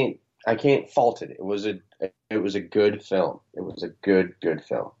can't fault it. It was a good film. It was a good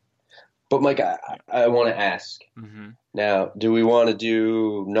film. But Mike, I want to ask now: do we want to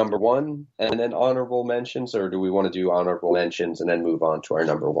do number 1 and then honorable mentions, or do we want to do honorable mentions and then move on to our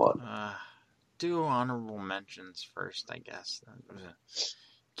number 1? Do honorable mentions first, I guess.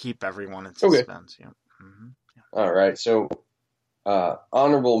 Keep everyone in suspense. Okay. Yeah. Yeah. All right. So,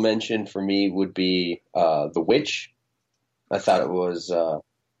 honorable mention for me would be The Witch. I thought it was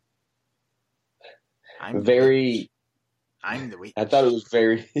I'm the witch. I thought it was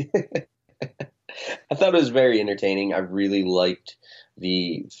very. I thought it was very entertaining. I really liked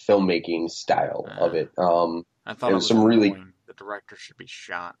the filmmaking style of it. I thought it was some annoying. really The director should be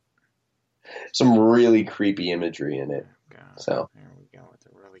shot. some really creepy imagery in it. God, So there we go with the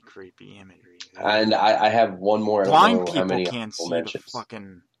really creepy imagery. and I have one more. I don't Blind know how people many can't see mentions. the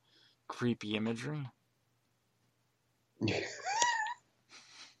fucking creepy imagery.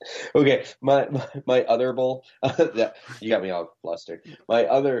 Okay, my otherable. You got me all flustered. My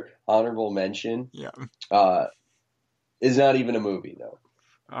other honorable mention. Yeah. Is not even a movie though.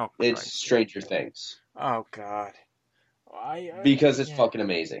 Oh, it's Christ. Stranger Things. Oh God. Because it's fucking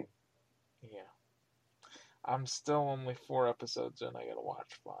amazing. Yeah. I'm still only 4 episodes in. I gotta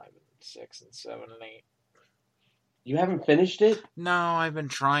watch 5 and 6 and 7 and 8. You haven't finished it? No, I've been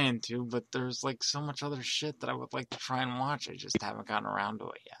trying to, but there's like so much other shit that I would like to try and watch. I just haven't gotten around to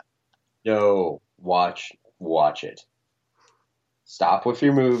it yet. No, watch it. Stop with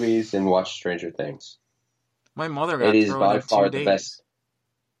your movies and watch Stranger Things. My mother got it is through by it in far 2 the days. best.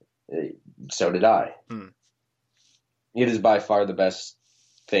 So did I. It is by far the best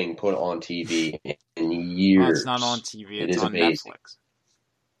thing put on TV in years. Oh, it's not on TV. It's on amazing. Netflix.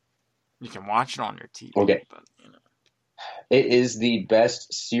 You can watch it on your TV. Okay. But, you know. It is the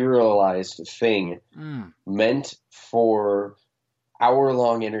best serialized thing meant for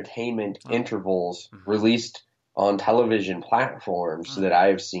hour-long entertainment intervals released on television platforms that I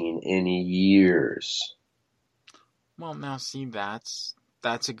have seen in years. Well, now see, that's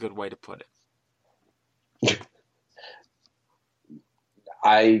a good way to put it.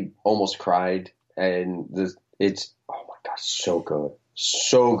 I almost cried, and it's oh my god, so good,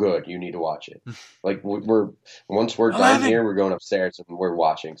 so good. You need to watch it. Like once we're 11. done here, we're going upstairs and we're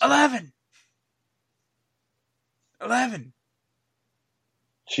watching. 11.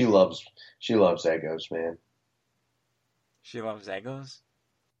 She loves Eggos, man. She loves Eggos?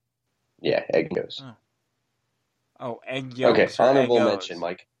 Yeah, Eggos. Oh, egg yolks. Okay, or honorable Eggos? mention,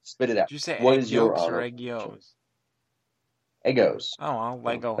 Mike. Spit it out. Did you say what egg is your yolks or honorable egg yos? Eggos. Oh, I'll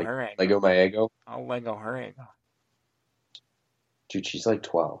Lego her Eggo. Lego my Eggo? I'll Lego her Eggo. Dude, she's like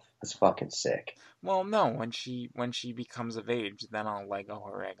 12. That's fucking sick. Well, no, when she becomes of age, then I'll Lego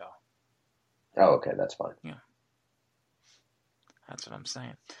her Eggo. Oh, okay, that's fine. Yeah. That's what I'm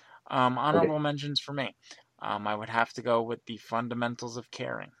saying. Honorable mentions for me. I would have to go with The Fundamentals of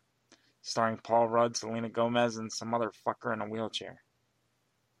Caring, starring Paul Rudd, Selena Gomez, and some other fucker in a wheelchair.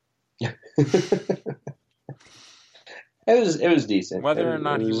 It was decent. Whether or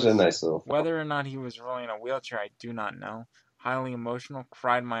not it was a nice little film. Whether or not he was really in a wheelchair, I do not know. Highly emotional,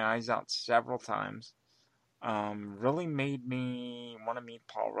 cried my eyes out several times. Really made me want to meet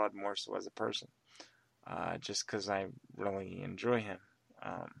Paul Rudd more so as a person. Just because I really enjoy him.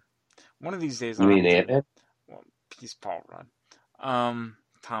 One of these days, you mean Ant-Man? Well, he's Paul Rudd.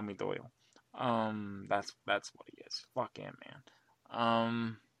 Tommy Doyle. That's what he is. Fuck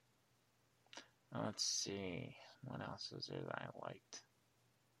Ant-Man. Let's see. What else is there that I liked?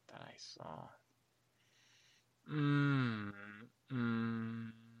 That I saw.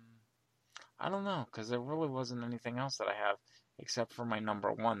 I don't know, because there really wasn't anything else that I have except for my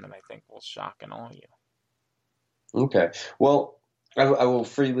number one that I think will shock and awe you. Okay. Well, I will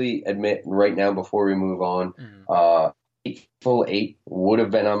freely admit right now before we move on, Hateful Eight would have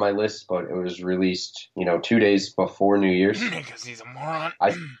been on my list, but it was released, 2 days before New Year's. Because he's a moron.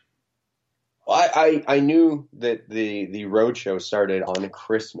 I knew that the roadshow started on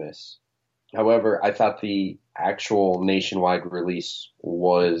Christmas. However, I thought the actual nationwide release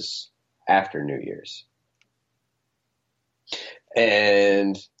was after New Year's.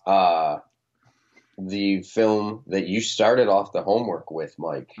 And the film that you started off the homework with,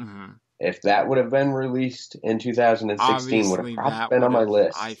 Mike, if that would have been released in 2016, would have probably been on my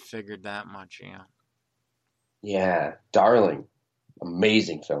list. I figured that much, yeah. Yeah, Darling.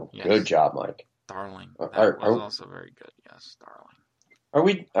 Amazing film. Yes. Good job, Mike. Darling. That was also very good. Yes, Darling.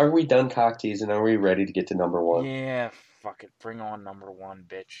 Are we done cock teasing? Are we ready to get to number one? Yeah, fuck it. Bring on number one,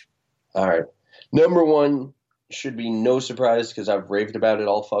 bitch. All right. Number one should be no surprise because I've raved about it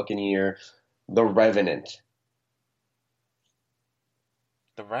all fucking year. The Revenant.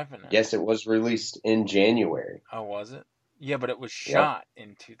 The Revenant? Yes, it was released in January. Oh, was it? Yeah, but it was shot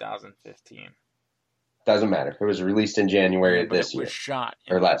in 2015. Doesn't matter. It was released in January of this year. It was shot.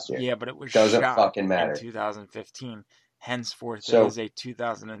 Or last year. Yeah, but it was Doesn't shot fucking matter. in 2015. Henceforth, so, it is a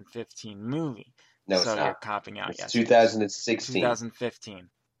 2015 movie. No, so it's not. You're copping out. It's 2016. 2015.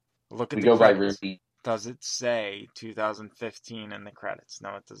 Look at we the go credits. By does it say 2015 in the credits?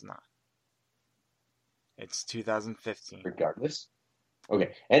 No, it does not. It's 2015. Regardless.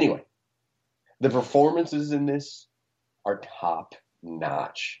 Okay. Anyway, the performances in this are top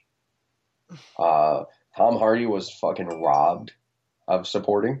notch. Tom Hardy was fucking robbed of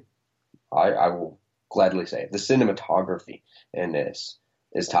supporting. I will gladly say it. The cinematography in this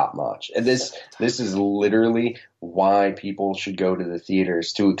is top notch. And this is literally why people should go to the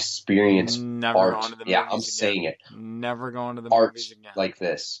theaters to experience art. Yeah, I'm saying it. Never going to the art movies again. like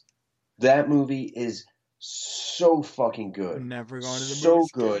this. That movie is so fucking good. Never going to the so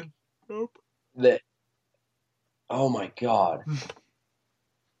movies good again. Nope. that, oh my God.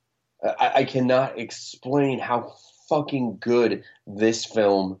 I cannot explain how fucking good this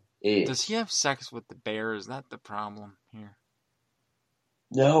film is. Does he have sex with the bear? Is that the problem here?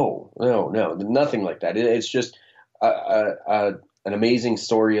 No, nothing like that. It's just an amazing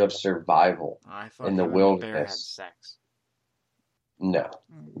story of survival in the wilderness. The bear had sex.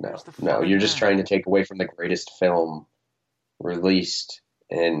 No. You're just trying to take away from the greatest film released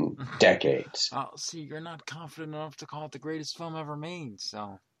in decades. Oh, see, you're not confident enough to call it the greatest film ever made,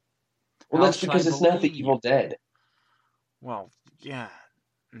 so. Well, that's because it's not The Evil Dead. Well, yeah,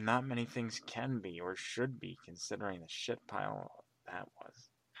 not many things can be or should be, considering the shit pile that was.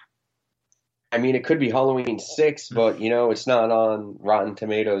 I mean, it could be Halloween 6, but, it's not on Rotten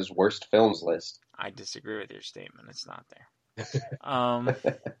Tomatoes' worst films list. I disagree with your statement. It's not there.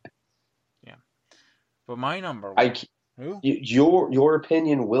 Yeah. But my number one... Your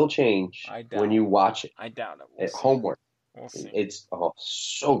opinion will change when you watch it. I doubt it. At homework. We'll see. It's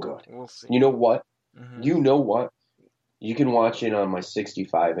so good. We'll see. You know what? Mm-hmm. You know what? You can watch it on my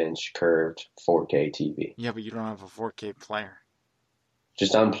 65-inch curved 4K TV. Yeah, but you don't have a 4K player.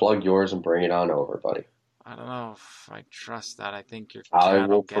 Just unplug yours and bring it on over, buddy. I don't know if I trust that. I think your I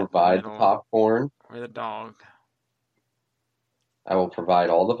will provide the popcorn. Or the dog. I will provide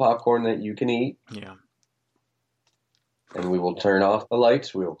all the popcorn that you can eat. Yeah. And we will turn off the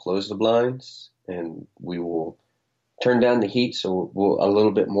lights. We will close the blinds. And we will turn down the heat so we'll a little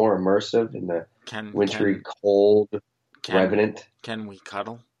bit more immersive in the wintry, cold Revenant. Can we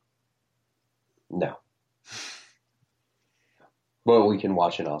cuddle? No. But we can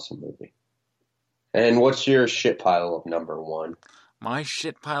watch an awesome movie. And what's your shit pile of number one? My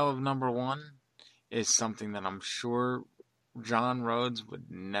shit pile of number one is something that I'm sure John Rhodes would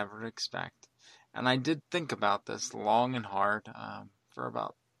never expect. And I did think about this long and hard for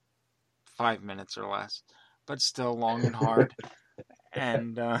about 5 minutes or less. But still long and hard.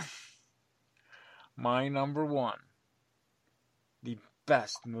 And my number one, the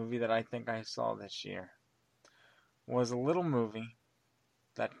best movie that I think I saw this year, was a little movie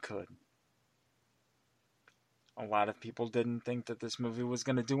that could. A lot of people didn't think that this movie was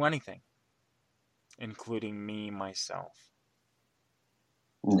going to do anything, including me, myself.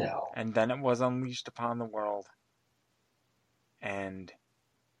 No. And then it was unleashed upon the world, and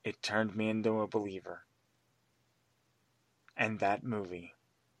it turned me into a believer. And that movie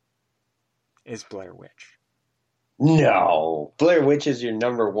is Blair Witch. No. Blair Witch is your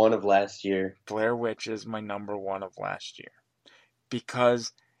number one of last year. Blair Witch is my number one of last year.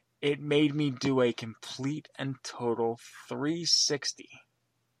 Because it made me do a complete and total 360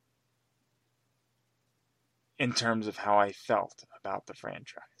 in terms of how I felt about the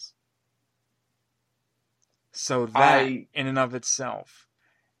franchise. So that, in and of itself,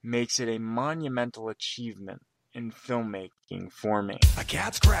 makes it a monumental achievement in filmmaking for me. A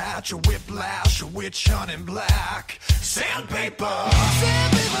cat scratch, a whiplash, a witch hunting black. Sandpaper!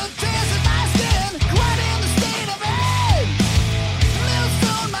 Sandpaper dancing my skin, right in the state of pain.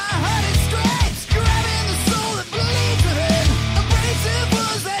 Millstone, my heart is stripes, grabbing the soul that bleeds within. Abrasive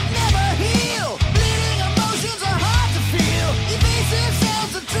wounds that never heal. Bleeding emotions are hard to feel. Evasive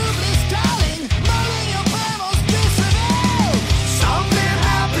sounds of truthless calling. Mulling your primal disavow. Something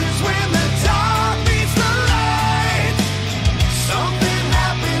happens when the dark meets the light. Something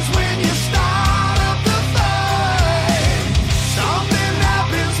happens when you start up the fight. Something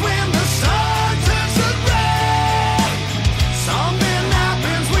happens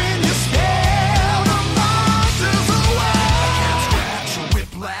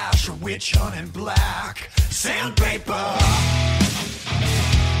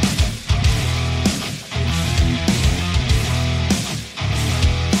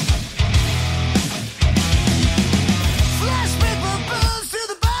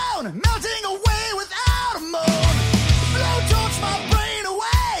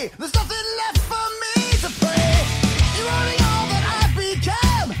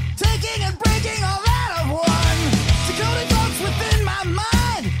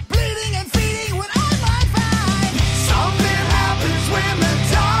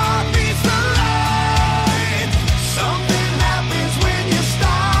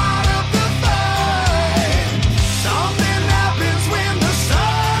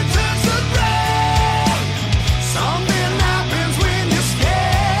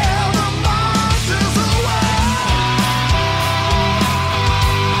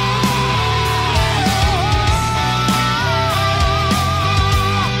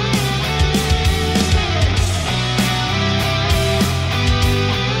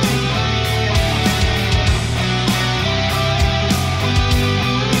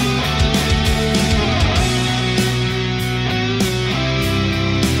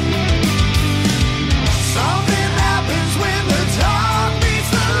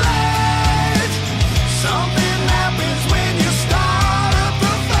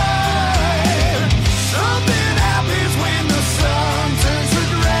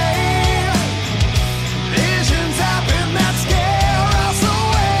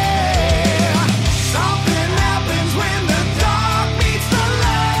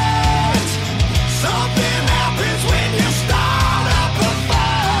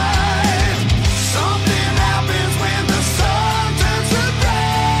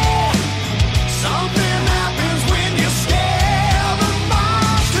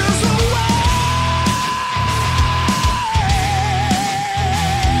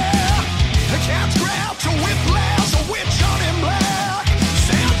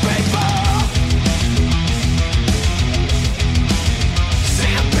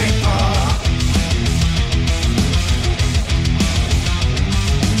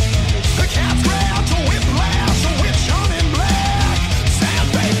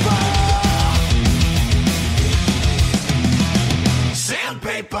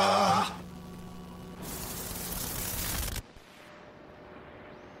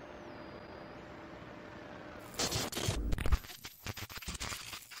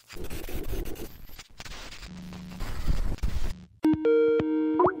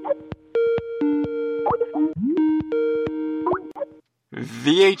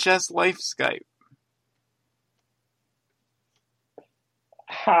VHS Life Skype.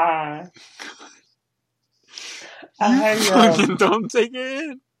 Hi. You fucking don't take it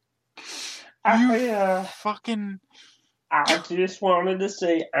in. I just wanted to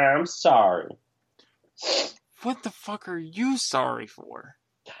say I'm sorry. What the fuck are you sorry for?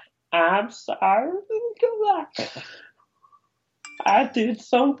 I'm sorry because I did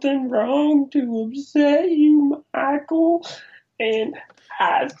something wrong to upset you, Michael, and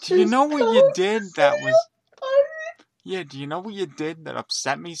do you know what you did that was... Yeah, do you know what you did that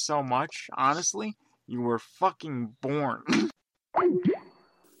upset me so much? Honestly, you were fucking born.